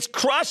 It's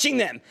crushing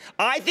them.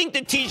 I think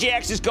the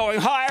TJX is going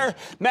higher.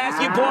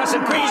 Matthew Boss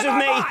agrees with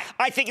me.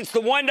 I think it's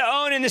the one to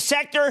own in the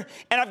sector.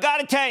 And I've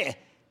got to tell you,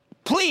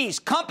 please,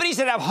 companies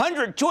that have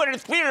 100,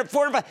 200, 300,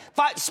 400,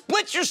 500,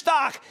 split your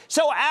stock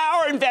so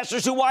our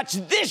investors who watch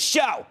this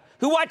show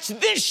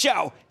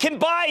can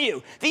buy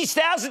you. These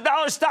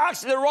 $1,000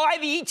 stocks that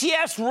ride the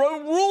ETFs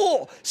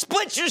rule.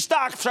 Split your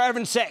stock, for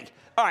heaven's sake.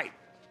 All right.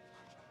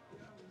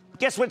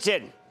 Guess what's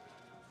in?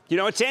 You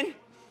know what's in?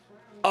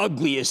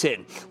 Ugly is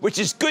in, which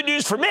is good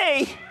news for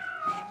me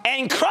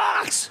and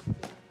Crocs.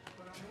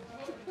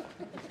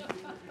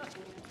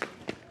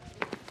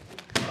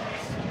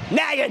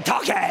 Now you're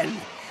talking.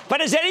 But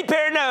as any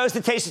parent knows,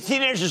 the taste of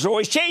teenagers are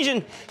always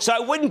changing, so I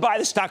wouldn't buy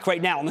the stock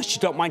right now unless you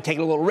don't mind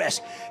taking a little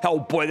risk. Oh,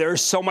 boy, there's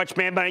so much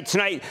mad money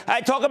tonight. I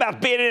talk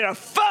about being in a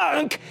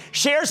funk.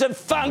 Shares of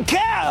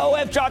Funko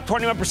have dropped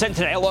 21%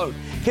 today alone.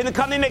 Can the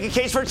company make a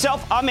case for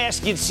itself? I'm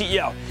asking the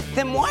CEO.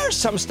 Then why are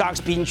some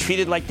stocks being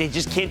treated like they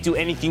just can't do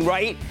anything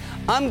right?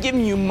 I'm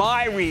giving you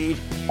my read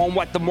on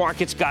what the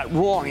market's got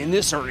wrong in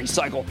this earnings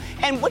cycle.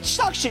 And which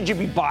stocks should you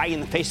be buying in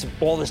the face of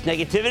all this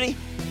negativity?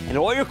 And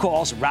all your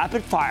calls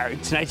rapid fire in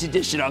tonight's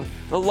edition of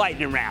the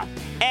Lightning Round.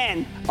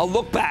 And a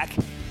look back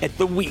at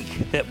the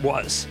week that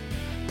was.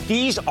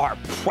 These are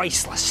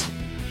priceless.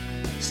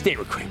 Stay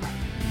with Cramer.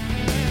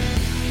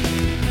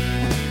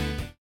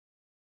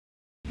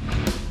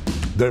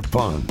 They're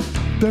fun.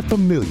 They're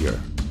familiar.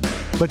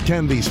 But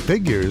can these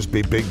figures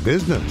be big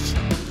business?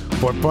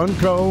 For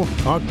Funko,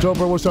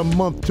 October was a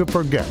month to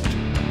forget.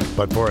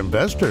 But for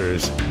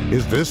investors,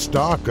 is this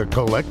stock a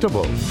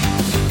collectible?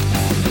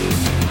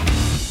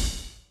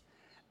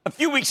 A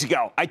few weeks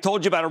ago, I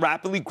told you about a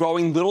rapidly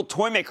growing little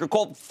toy maker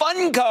called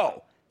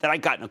Funko that I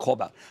got in a call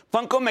about.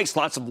 Funko makes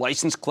lots of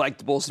licensed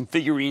collectibles and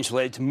figurines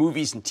related to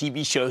movies and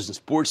TV shows and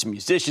sports and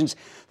musicians.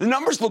 The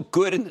numbers look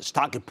good, and the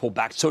stock had pulled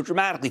back so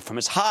dramatically from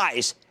its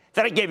highs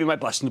that I gave you my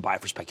blessing to buy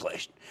for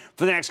speculation.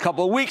 For the next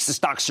couple of weeks, the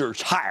stock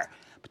surged higher.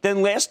 But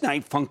then last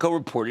night, Funko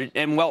reported,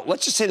 and, well,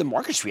 let's just say the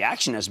market's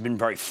reaction has been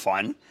very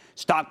fun.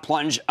 Stock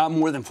plunged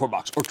more than $4,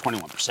 or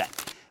 21%.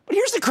 But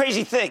here's the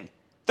crazy thing.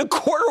 The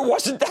quarter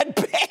wasn't that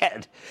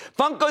bad.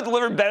 Funko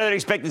delivered better than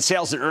expected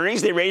sales and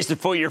earnings. They raised the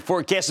full-year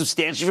forecast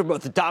substantially for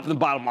both the top and the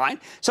bottom line.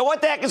 So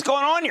what the heck is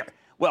going on here?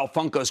 Well,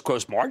 Funko's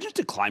gross margins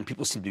declined.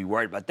 People seem to be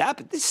worried about that,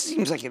 but this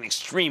seems like an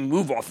extreme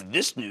move off of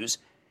this news.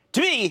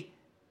 To me,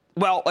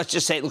 well, let's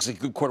just say it looks like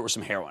a good quarter with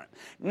some hair on it.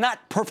 Not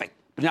perfect,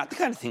 but not the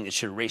kind of thing that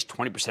should erase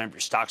 20% of your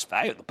stock's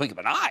value at the blink of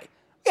an eye.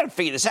 We got to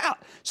figure this out.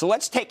 So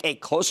let's take a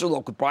closer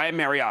look with Brian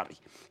Mariotti.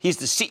 He's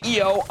the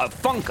CEO of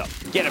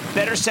Funko. Get a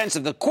better sense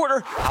of the quarter,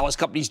 how his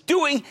company's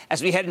doing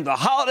as we head into the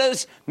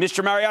holidays.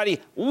 Mr.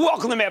 Mariotti,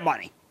 welcome to Mad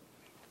Money.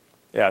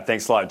 Yeah,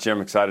 thanks a lot, Jim.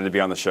 Excited to be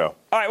on the show.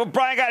 All right, well,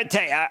 Brian, I got to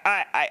tell you,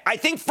 I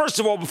think, first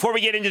of all, before we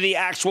get into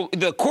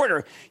the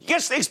quarter, you got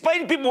to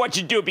explain to people what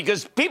you do,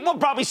 because people have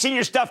probably seen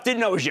your stuff,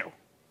 didn't know it was you.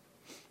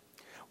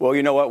 Well,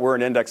 you know what? We're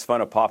an index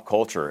fund of pop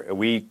culture.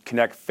 We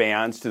connect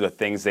fans to the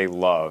things they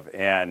love.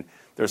 And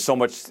there's so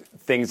much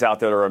things out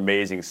there that are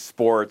amazing.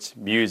 Sports,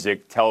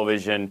 music,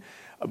 television,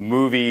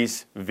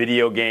 movies,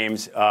 video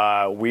games.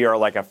 We are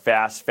like a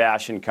fast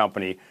fashion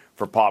company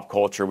for pop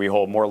culture. We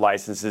hold more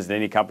licenses than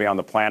any company on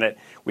the planet.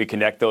 We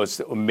connect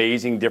those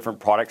amazing different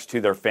products to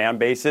their fan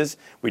bases.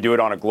 We do it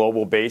on a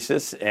global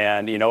basis.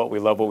 And you know what? We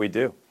love what we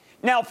do.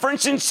 Now, for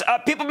instance,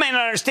 people may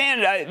not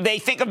understand. They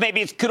think of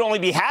maybe it could only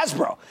be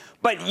Hasbro,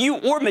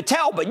 or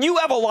Mattel, but you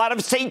have a lot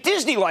of, say,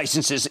 Disney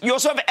licenses. You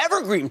also have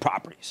evergreen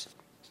properties.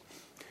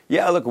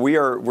 Yeah, look,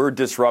 we're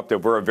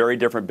disruptive. We're a very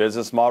different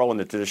business model in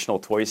the traditional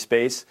toy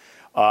space.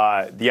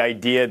 The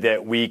idea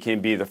that we can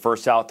be the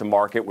first out to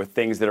market with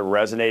things that are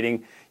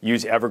resonating,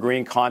 use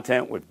evergreen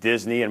content with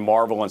Disney and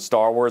Marvel and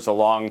Star Wars,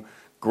 along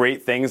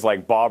great things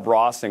like Bob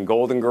Ross and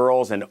Golden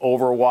Girls and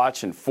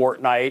Overwatch and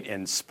Fortnite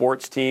and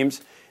sports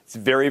teams. It's a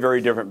very,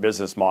 very different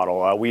business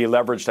model. We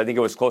leveraged, I think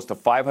it was close to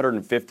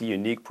 550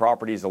 unique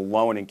properties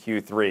alone in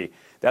Q3.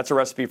 That's a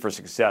recipe for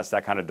success,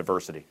 that kind of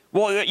diversity.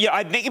 Well, yeah,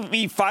 I think it'd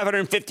be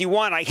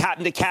 551. I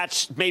happened to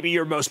catch maybe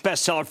your most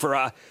bestseller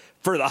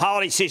for the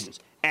holiday seasons.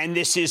 And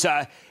this is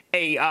a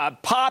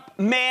Pop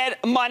Mad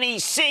Money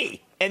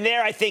C. And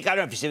there, I don't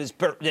know if you see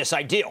this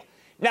ideal.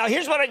 Now,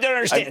 here's what I don't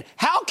understand.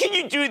 How can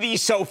you do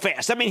these so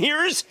fast? I mean,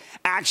 here's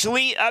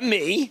actually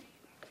me.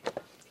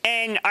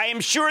 And I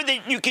am sure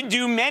that you can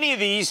do many of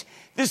these.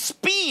 The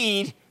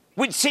speed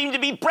would seem to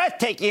be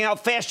breathtaking how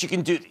fast you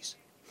can do these.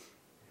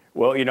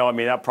 Well, you know, I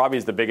mean, that probably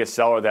is the biggest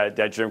seller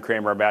that Jim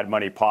Cramer Mad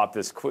Money popped.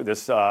 This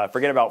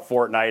forget about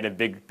Fortnite and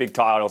big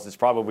titles. It's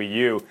probably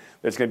you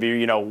that's going to be,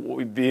 you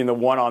know, being the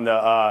one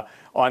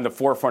on the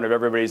forefront of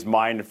everybody's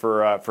mind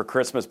for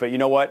Christmas. But you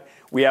know what?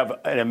 We have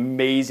an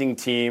amazing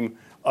team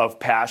of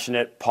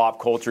passionate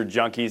pop culture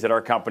junkies at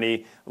our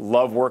company.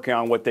 Love working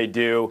on what they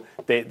do.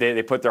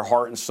 They put their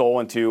heart and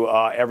soul into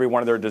every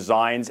one of their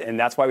designs, and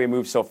that's why we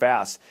move so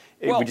fast.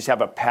 We just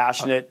have a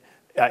passionate,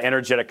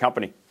 energetic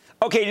company.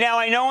 Okay, now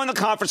I know on the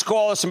conference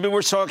call, some people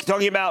were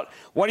talking about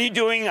what are you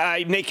doing?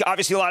 I make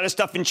obviously a lot of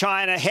stuff in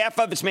China. Half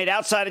of it's made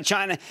outside of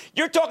China.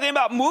 You're talking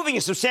about moving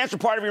a substantial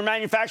part of your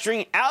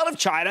manufacturing out of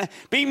China,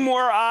 being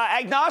more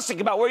agnostic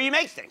about where you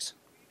make things.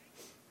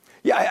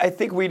 Yeah, I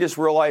think we just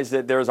realized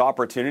that there's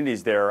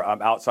opportunities there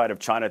outside of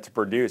China to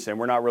produce, and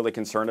we're not really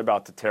concerned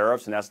about the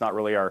tariffs, and that's not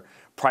really our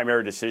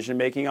primary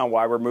decision-making on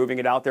why we're moving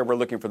it out there. We're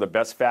looking for the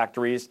best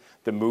factories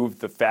to move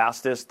the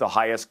fastest, the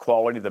highest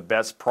quality, the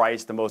best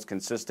price, the most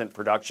consistent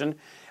production.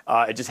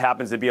 It just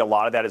happens to be a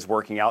lot of that is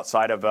working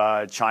outside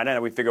of China,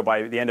 and we figure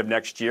by the end of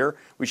next year,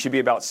 we should be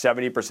about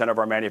 70% of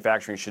our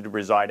manufacturing should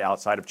reside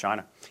outside of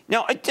China.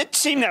 Now, it did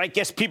seem that I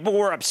guess people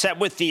were upset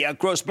with the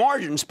gross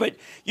margins, but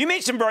you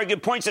made some very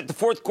good points that the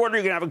fourth quarter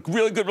you're going to have a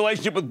really good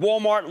relationship with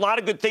Walmart, a lot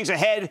of good things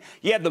ahead.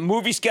 You have the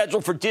movie schedule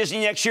for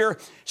Disney next year.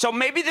 So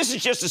maybe this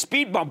is just a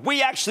speed bump.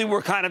 We actually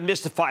were kind of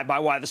mystified by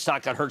why the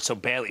stock got hurt so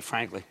badly,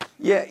 frankly.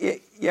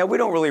 Yeah, we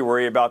don't really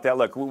worry about that.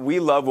 Look, we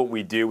love what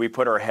we do. We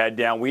put our head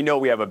down. We know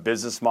we have a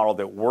business model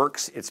that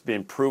works. It's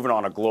been proven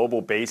on a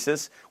global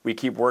basis. We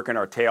keep working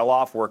our tail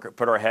off,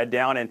 put our head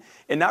down, and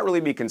not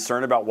really be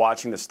concerned about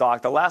watching the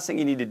stock. The last thing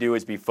you need to do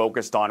is be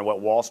focused on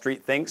what Wall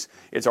Street thinks.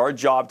 It's our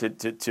job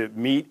to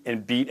meet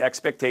and beat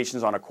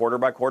expectations on a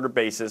quarter-by-quarter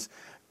basis.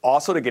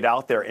 Also to get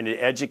out there and to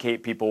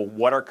educate people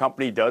what our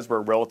company does. We're a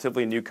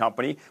relatively new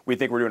company. We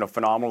think we're doing a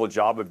phenomenal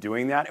job of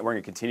doing that, and we're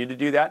going to continue to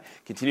do that,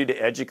 continue to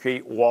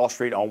educate Wall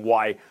Street on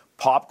why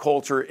pop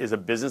culture is a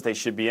business they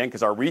should be in,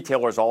 because our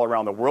retailers all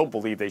around the world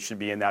believe they should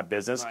be in that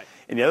business. Right.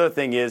 And the other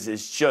thing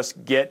is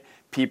just get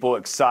people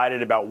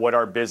excited about what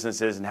our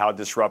business is and how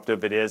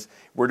disruptive it is.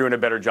 We're doing a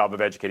better job of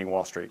educating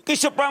Wall Street. Okay,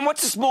 so Brian,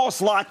 what's the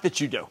smallest lot that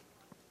you do?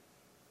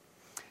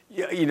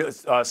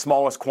 Yeah,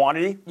 smallest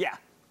quantity? Yeah.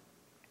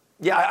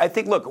 Yeah, I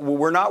think, look,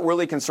 we're not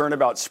really concerned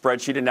about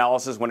spreadsheet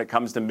analysis when it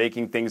comes to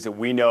making things that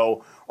we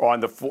know are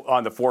on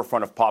the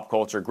forefront of pop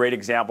culture. Great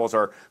examples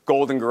are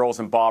Golden Girls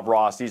and Bob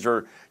Ross. These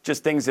are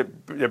just things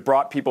that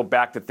brought people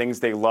back to things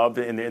they loved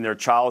in their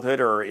childhood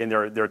or in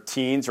their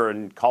teens or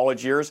in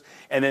college years,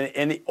 and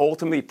then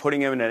ultimately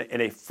putting them in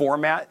a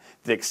format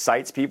that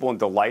excites people and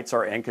delights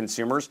our end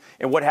consumers.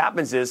 And what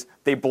happens is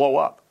they blow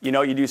up. You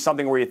do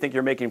something where you think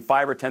you're making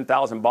 5,000 or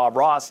 10,000 Bob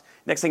Ross.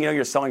 Next thing you know,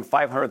 you're selling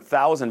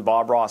 500,000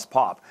 Bob Ross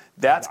pop.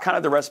 That's kind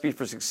of the recipe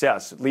for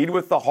success. Lead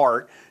with the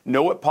heart,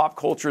 know what pop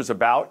culture is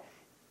about,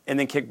 and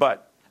then kick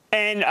butt.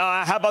 And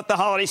how about the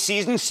holiday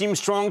season? Seems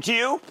strong to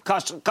you?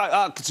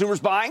 Consumers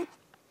buying?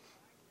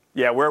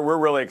 Yeah, we're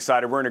really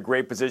excited. We're in a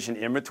great position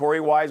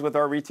inventory-wise with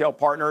our retail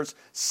partners,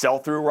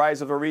 sell-through-wise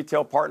with our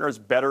retail partners,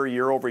 better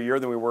year over year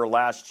than we were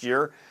last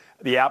year.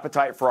 The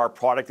appetite for our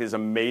product is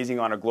amazing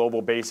on a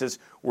global basis.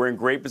 We're in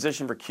great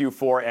position for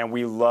Q4, and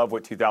we love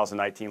what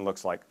 2019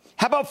 looks like.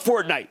 How about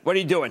Fortnite? What are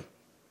you doing?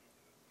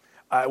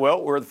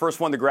 Well, we're the first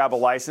one to grab a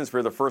license.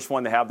 We're the first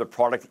one to have the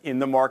product in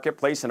the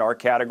marketplace in our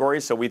category,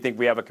 so we think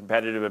we have a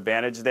competitive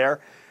advantage there.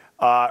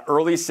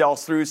 Early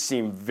sell-throughs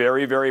seem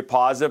very, very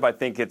positive. I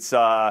think this is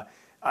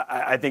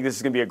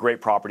going to be a great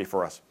property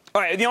for us.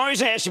 All right, the only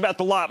reason I asked you about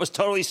the lot was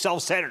totally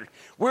self-centered.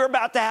 We're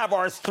about to have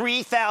our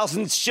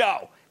 3,000th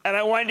show, and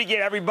I wanted to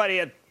get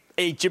everybody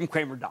a Jim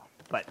Cramer doll,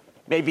 but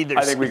maybe there's...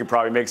 I think we could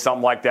probably make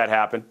something like that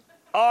happen.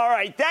 All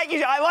right, thank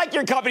you. I like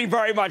your company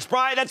very much,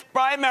 Brian. That's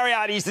Brian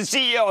Mariotti. He's the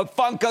CEO of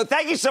Funko.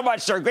 Thank you so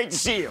much, sir. Great to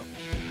see you.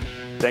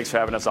 Thanks for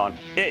having us on.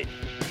 Hey,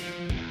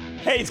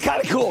 it's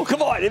kind of cool.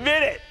 Come on,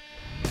 admit it.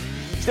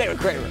 Stay with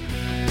Cramer.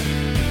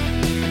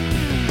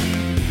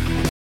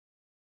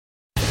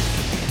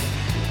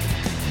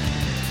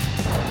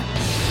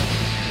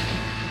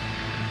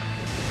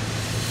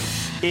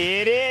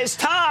 It is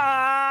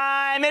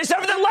time. It's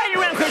time for the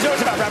lightning round quiz.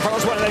 It's about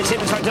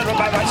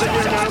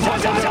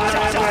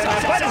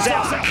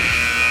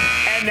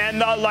and then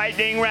the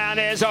lightning round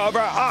is over.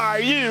 Are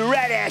you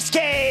ready,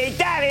 Skate?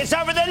 That is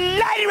over. The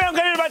lightning round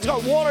quiz. Let's go.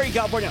 Walter in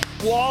California.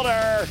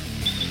 Walter.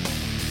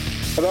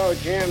 Hello,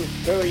 Jim.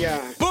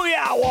 Booyah.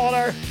 Booyah,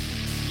 Walter.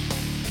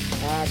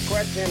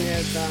 Question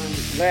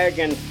is leg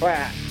and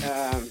flat.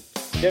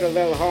 Did a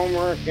little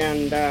homework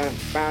and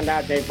found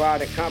out they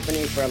bought a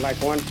company for like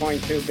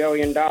 $1.2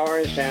 billion,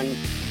 and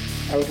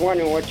I was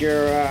wondering what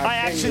your I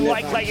actually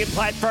like Leg and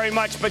Flat very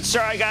much, but, sir,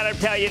 I got to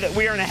tell you that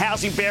we are in a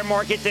housing bear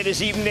market that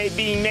is even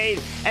being made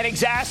and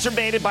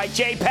exacerbated by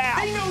Jay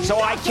Powell. So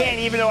I can't,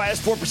 even though it has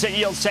 4%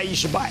 yield, say you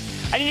should buy it.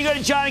 I need to go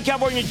to John in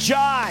California.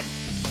 John.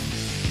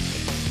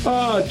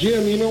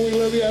 Jim, we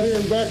live out here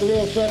in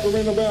Vacaville,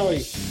 Sacramento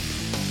Valley.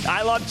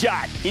 I love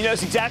John. He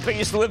knows exactly. I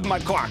used to live in my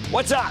car.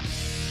 What's up?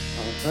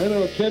 I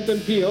know, 10th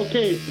and P.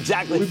 Okay.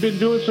 Exactly. We've been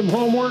doing some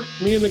homework,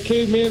 me and the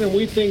caveman, and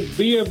we think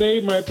B of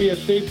A might be a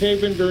safe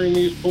haven during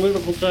these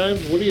political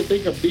times. What do you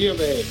think of B of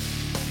A?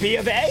 B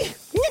of A?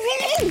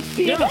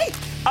 B of A?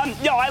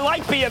 No, I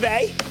like B of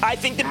A. I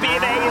think that B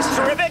of A is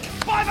terrific.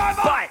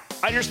 But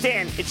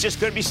understand, it's just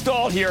going to be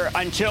stalled here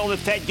until the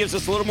Fed gives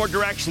us a little more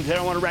direction. They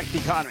don't want to wreck the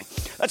economy.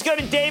 Let's go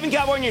to Dave in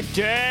California.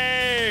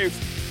 Dave.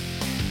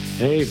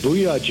 Hey,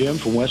 booyah, Jim,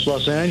 from West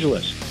Los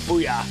Angeles.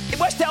 Booyah. In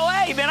West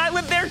L.A., man, I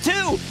lived there,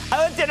 too.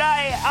 I lived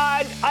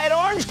at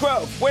Orange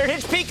Grove, where it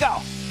hits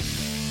Pico.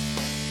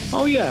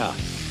 Oh, yeah.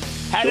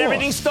 Had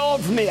everything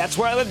stolen from me. That's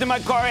where I lived in my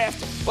car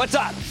after. What's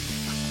up?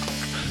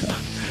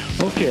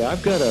 Okay, I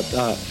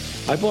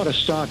bought a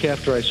stock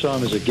after I saw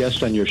him as a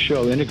guest on your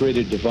show,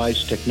 Integrated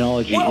Device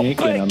Technology, Inc.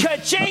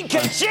 Ka-ching,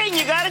 ka-ching,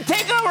 you got a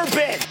takeover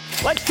bid.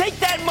 Let's take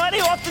that money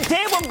off the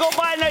table and go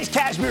buy a nice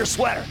cashmere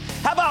sweater.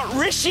 How about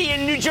Rishi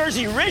in New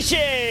Jersey?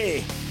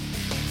 Rishi!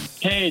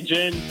 Hey,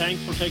 Jen,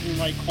 thanks for taking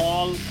my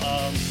call.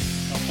 A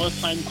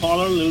first-time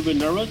caller, a little bit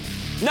nervous.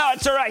 No,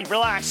 it's all right.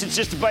 Relax. It's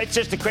just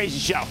a crazy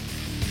show.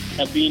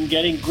 I've been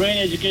getting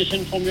great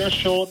education from your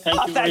show.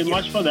 Thank you very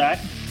much for that.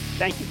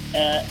 Thank you.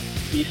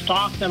 The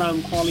stock that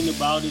I'm calling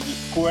about is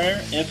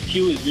Square. SQ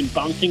has been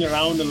bouncing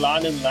around a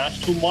lot in the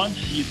last 2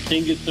 months. You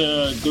think it's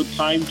a good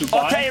time to buy?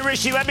 I'll tell you,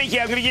 Rishi, I'm going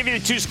to give you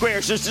the two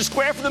squares. There's the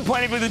square from the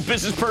point of view of the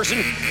business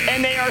person,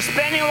 and they are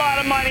spending a lot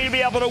of money to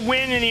be able to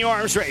win in the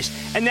arms race.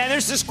 And then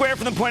there's the square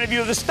from the point of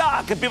view of the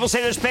stock, and people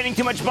say they're spending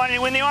too much money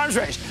to win the arms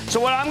race. So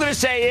what I'm going to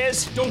say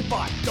is, don't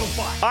buy.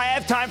 I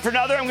have time for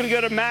another. I'm going to go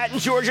to Matt in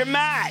Georgia.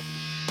 Matt.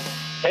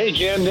 Hey,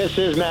 Jim, this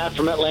is Matt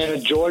from Atlanta,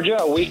 Georgia.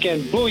 A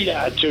weekend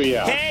booyah to you.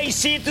 Hey,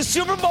 see you at the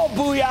Super Bowl,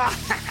 booyah.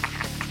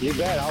 You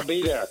bet, I'll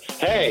be there.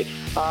 Hey,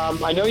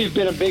 I know you've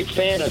been a big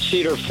fan of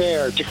Cedar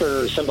Fair,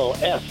 ticker symbol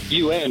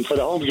FUN for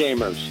the home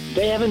gamers.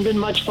 They haven't been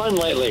much fun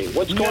lately.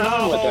 What's going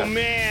on with them? Oh,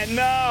 man,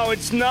 no,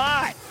 it's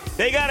not.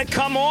 They got to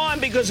come on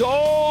because,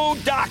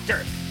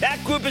 doctor,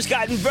 that group has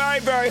gotten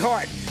very, very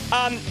hard.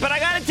 But I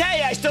got to tell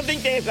you, I still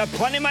think they've got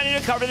plenty of money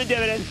to cover the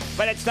dividend,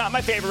 but it's not my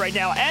favorite right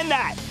now. And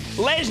that,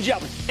 ladies and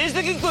gentlemen, is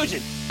the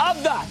conclusion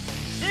of the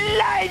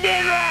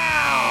Lightning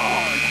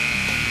Round.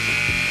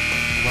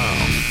 Wow.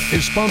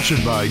 Is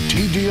sponsored by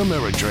TD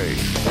Ameritrade.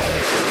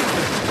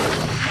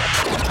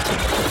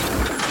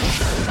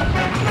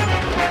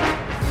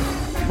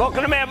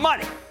 Welcome to Mad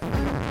Money.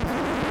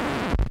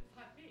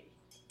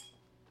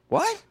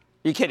 What?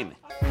 Are you kidding me?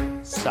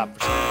 Stop.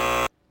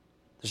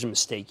 There's a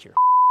mistake here.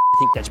 I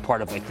think that's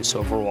part of this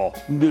overall.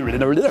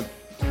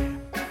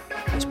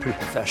 That's pretty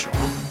professional,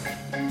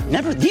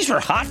 huh? These were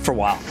hot for a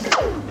while.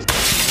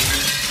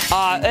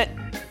 I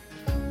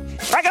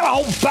got a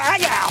whole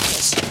bag of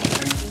apples.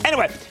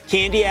 Anyway,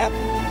 candy apple.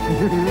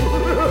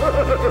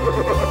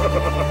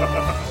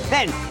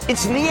 Then,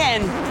 it's in the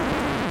end.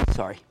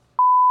 Sorry.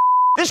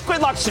 This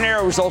gridlock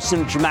scenario results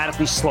in a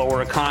dramatically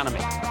slower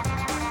economy.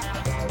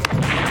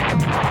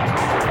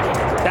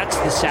 That's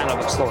the sound of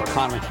a slower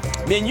economy.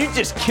 Man, you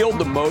just killed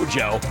the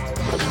mojo.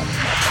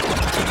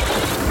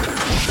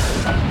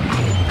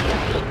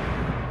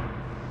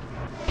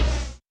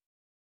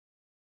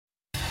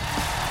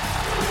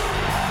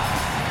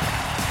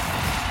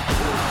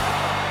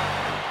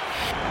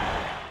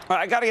 All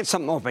right, I got to get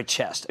something off my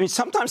chest. I mean,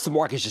 sometimes the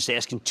market's just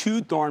asking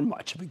too darn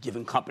much of a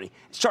given company.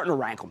 It's starting to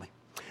rankle me.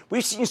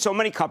 We've seen so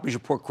many companies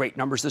report great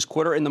numbers this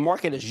quarter, and the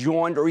market has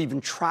yawned or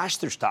even trashed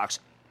their stocks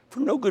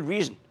for no good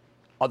reason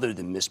other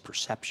than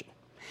misperception.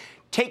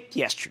 Take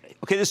yesterday.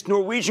 Okay, this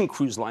Norwegian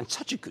Cruise Line,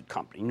 such a good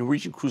company,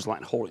 Norwegian Cruise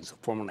Line Holdings, the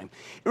formal name.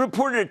 It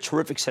reported a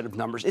terrific set of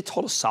numbers. It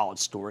told a solid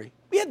story.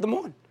 We had them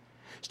on.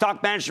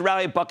 Stock managed to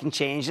rally a buck and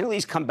change and at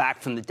least come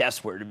back from the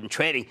depths where it had been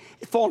trading.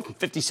 It fallen from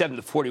 57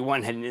 to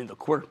 41 heading into the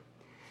quarter.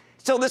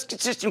 Still, this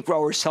consistent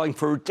grower is selling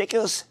for a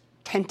ridiculous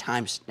 10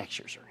 times next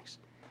year's earnings.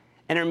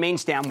 And it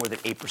remains down more than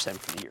 8%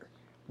 for the year.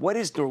 What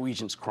is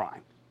Norwegian's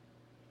crime?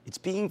 It's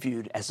being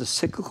viewed as a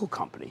cyclical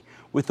company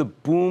with a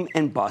boom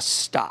and bust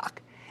stock.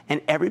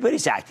 And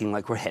everybody's acting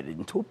like we're headed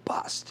into a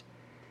bust.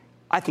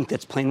 I think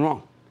that's plain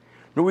wrong.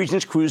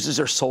 Norwegian's cruises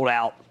are sold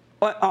out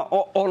on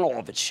all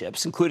of its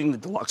ships, including the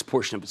deluxe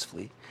portion of its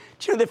fleet.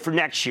 Do you know that for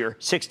next year,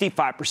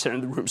 65%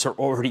 of the rooms are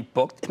already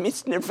booked? I mean,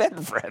 it's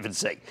November, for heaven's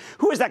sake.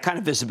 Who has that kind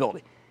of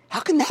visibility? How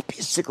can that be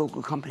a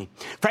cyclical company?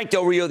 Frank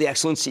Del Rio, the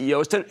excellent CEO,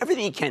 has done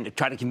everything he can to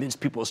try to convince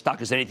people a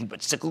stock is anything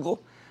but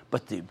cyclical,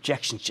 but the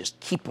objections just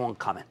keep on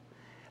coming.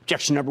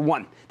 Objection number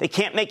one, they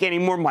can't make any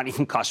more money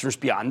from customers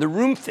beyond the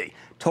room fee.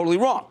 Totally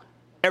wrong.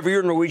 Every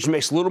year, Norwegian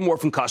makes a little more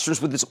from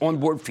customers with its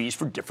onboard fees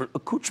for different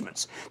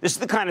accoutrements. This is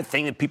the kind of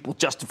thing that people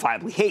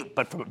justifiably hate,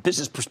 but from a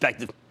business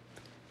perspective,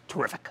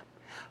 terrific.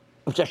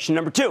 Objection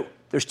number two,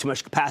 there's too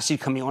much capacity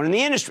coming on in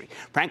the industry.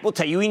 Frank will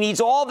tell you he needs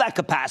all that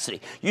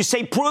capacity. You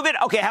say, prove it?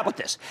 Okay, how about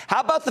this?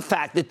 How about the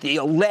fact that the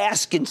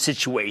Alaskan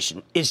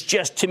situation is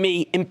just, to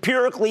me,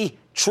 empirically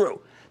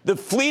true? The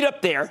fleet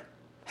up there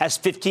has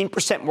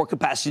 15% more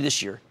capacity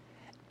this year,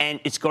 and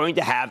it's going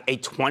to have a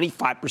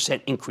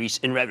 25% increase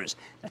in revenues.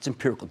 That's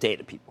empirical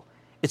data, people.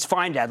 It's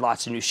fine to add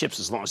lots of new ships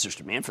as long as there's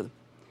demand for them.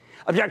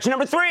 Objection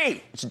number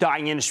three, it's a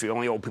dying industry.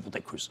 Only old people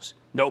take cruises.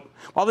 Nope.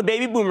 While the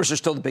baby boomers are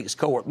still the biggest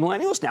cohort,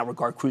 millennials now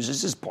regard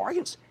cruises as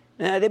bargains.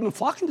 They've been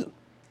flocking to them.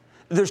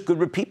 There's good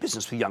repeat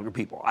business with younger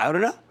people. I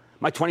don't know.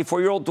 My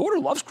 24-year-old daughter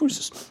loves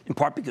cruises, in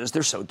part because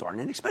they're so darn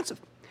inexpensive.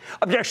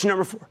 Objection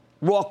number four,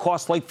 raw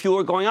costs like fuel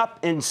are going up,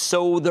 and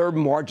so their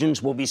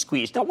margins will be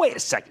squeezed. Now, wait a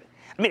second.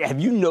 I mean,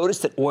 have you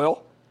noticed that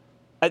oil,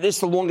 this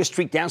is the longest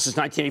streak down since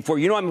 1984.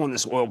 You know I'm on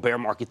this oil bear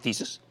market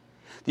thesis.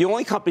 The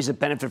only companies that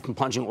benefit from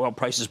plunging oil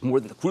prices more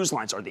than the cruise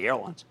lines are the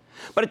airlines.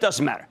 But it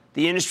doesn't matter.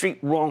 The industry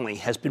wrongly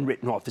has been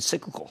written off as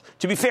cyclical.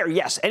 To be fair,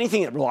 yes,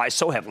 anything that relies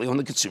so heavily on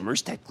the consumer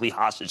is technically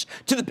hostage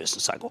to the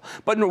business cycle.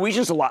 But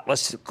Norwegian's a lot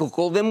less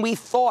cyclical than we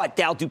thought.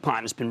 Dow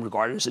DuPont has been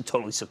regarded as a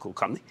totally cyclical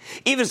company,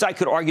 even as I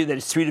could argue that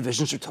its three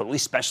divisions are totally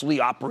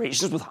specialty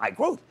operations with high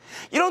growth.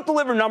 You don't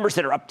deliver numbers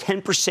that are up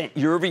 10%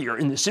 year over year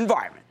in this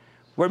environment,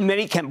 where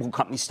many chemical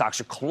company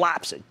stocks are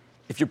collapsing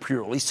if you're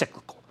purely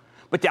cyclical.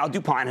 But Dow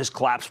DuPont has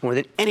collapsed more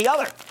than any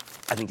other.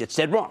 I think that's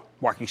dead wrong.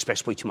 Market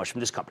expects way too much from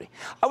this company.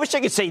 I wish I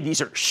could say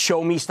these are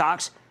show-me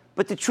stocks,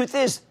 but the truth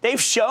is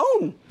they've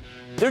shown.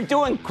 They're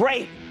doing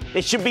great.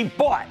 They should be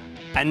bought.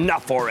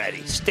 Enough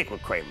already. Stick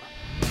with Cramer.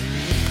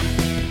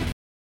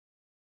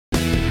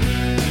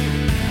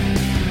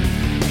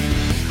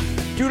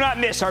 Do not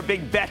miss our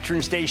big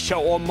Veterans Day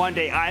show on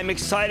Monday. I am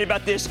excited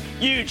about this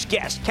huge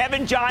guest.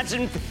 Kevin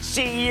Johnson,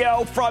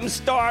 CEO from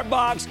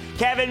Starbucks.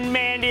 Kevin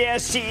Mandia,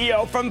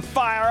 CEO from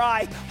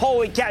FireEye.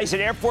 Holy cow, he's an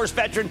Air Force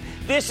veteran.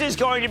 This is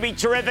going to be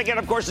terrific. And,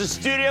 of course, the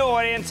studio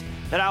audience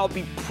that I will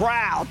be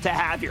proud to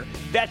have here.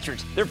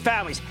 Veterans, their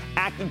families,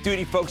 active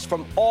duty folks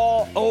from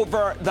all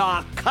over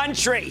the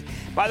country.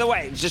 By the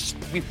way, just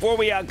before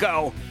we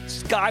go,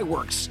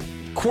 Skyworks,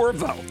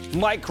 Corvo,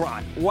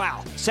 Micron.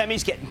 Wow,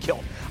 Semi's getting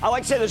killed. I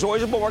like to say there's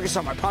always a bull market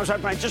somewhere. I promise I'm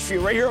playing just for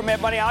you right here on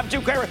Mad Money. I'm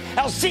Jim Cramer.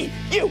 I'll see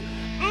you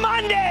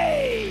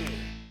Monday.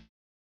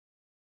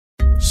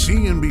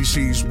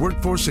 CNBC's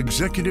Workforce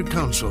Executive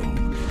Council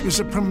is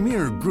a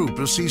premier group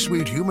of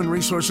C-suite human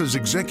resources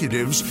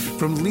executives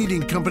from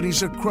leading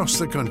companies across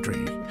the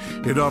country.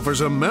 It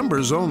offers a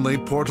members-only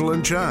portal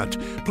and chat,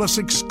 plus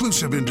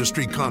exclusive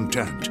industry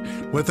content,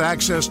 with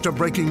access to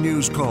breaking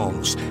news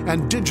calls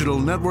and digital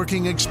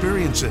networking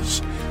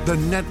experiences. The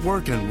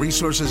network and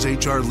resources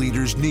HR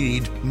leaders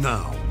need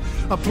now.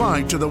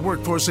 Apply to the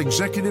Workforce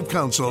Executive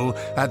Council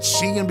at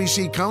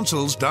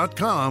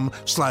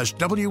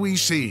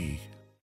cnbccouncils.com/WEC.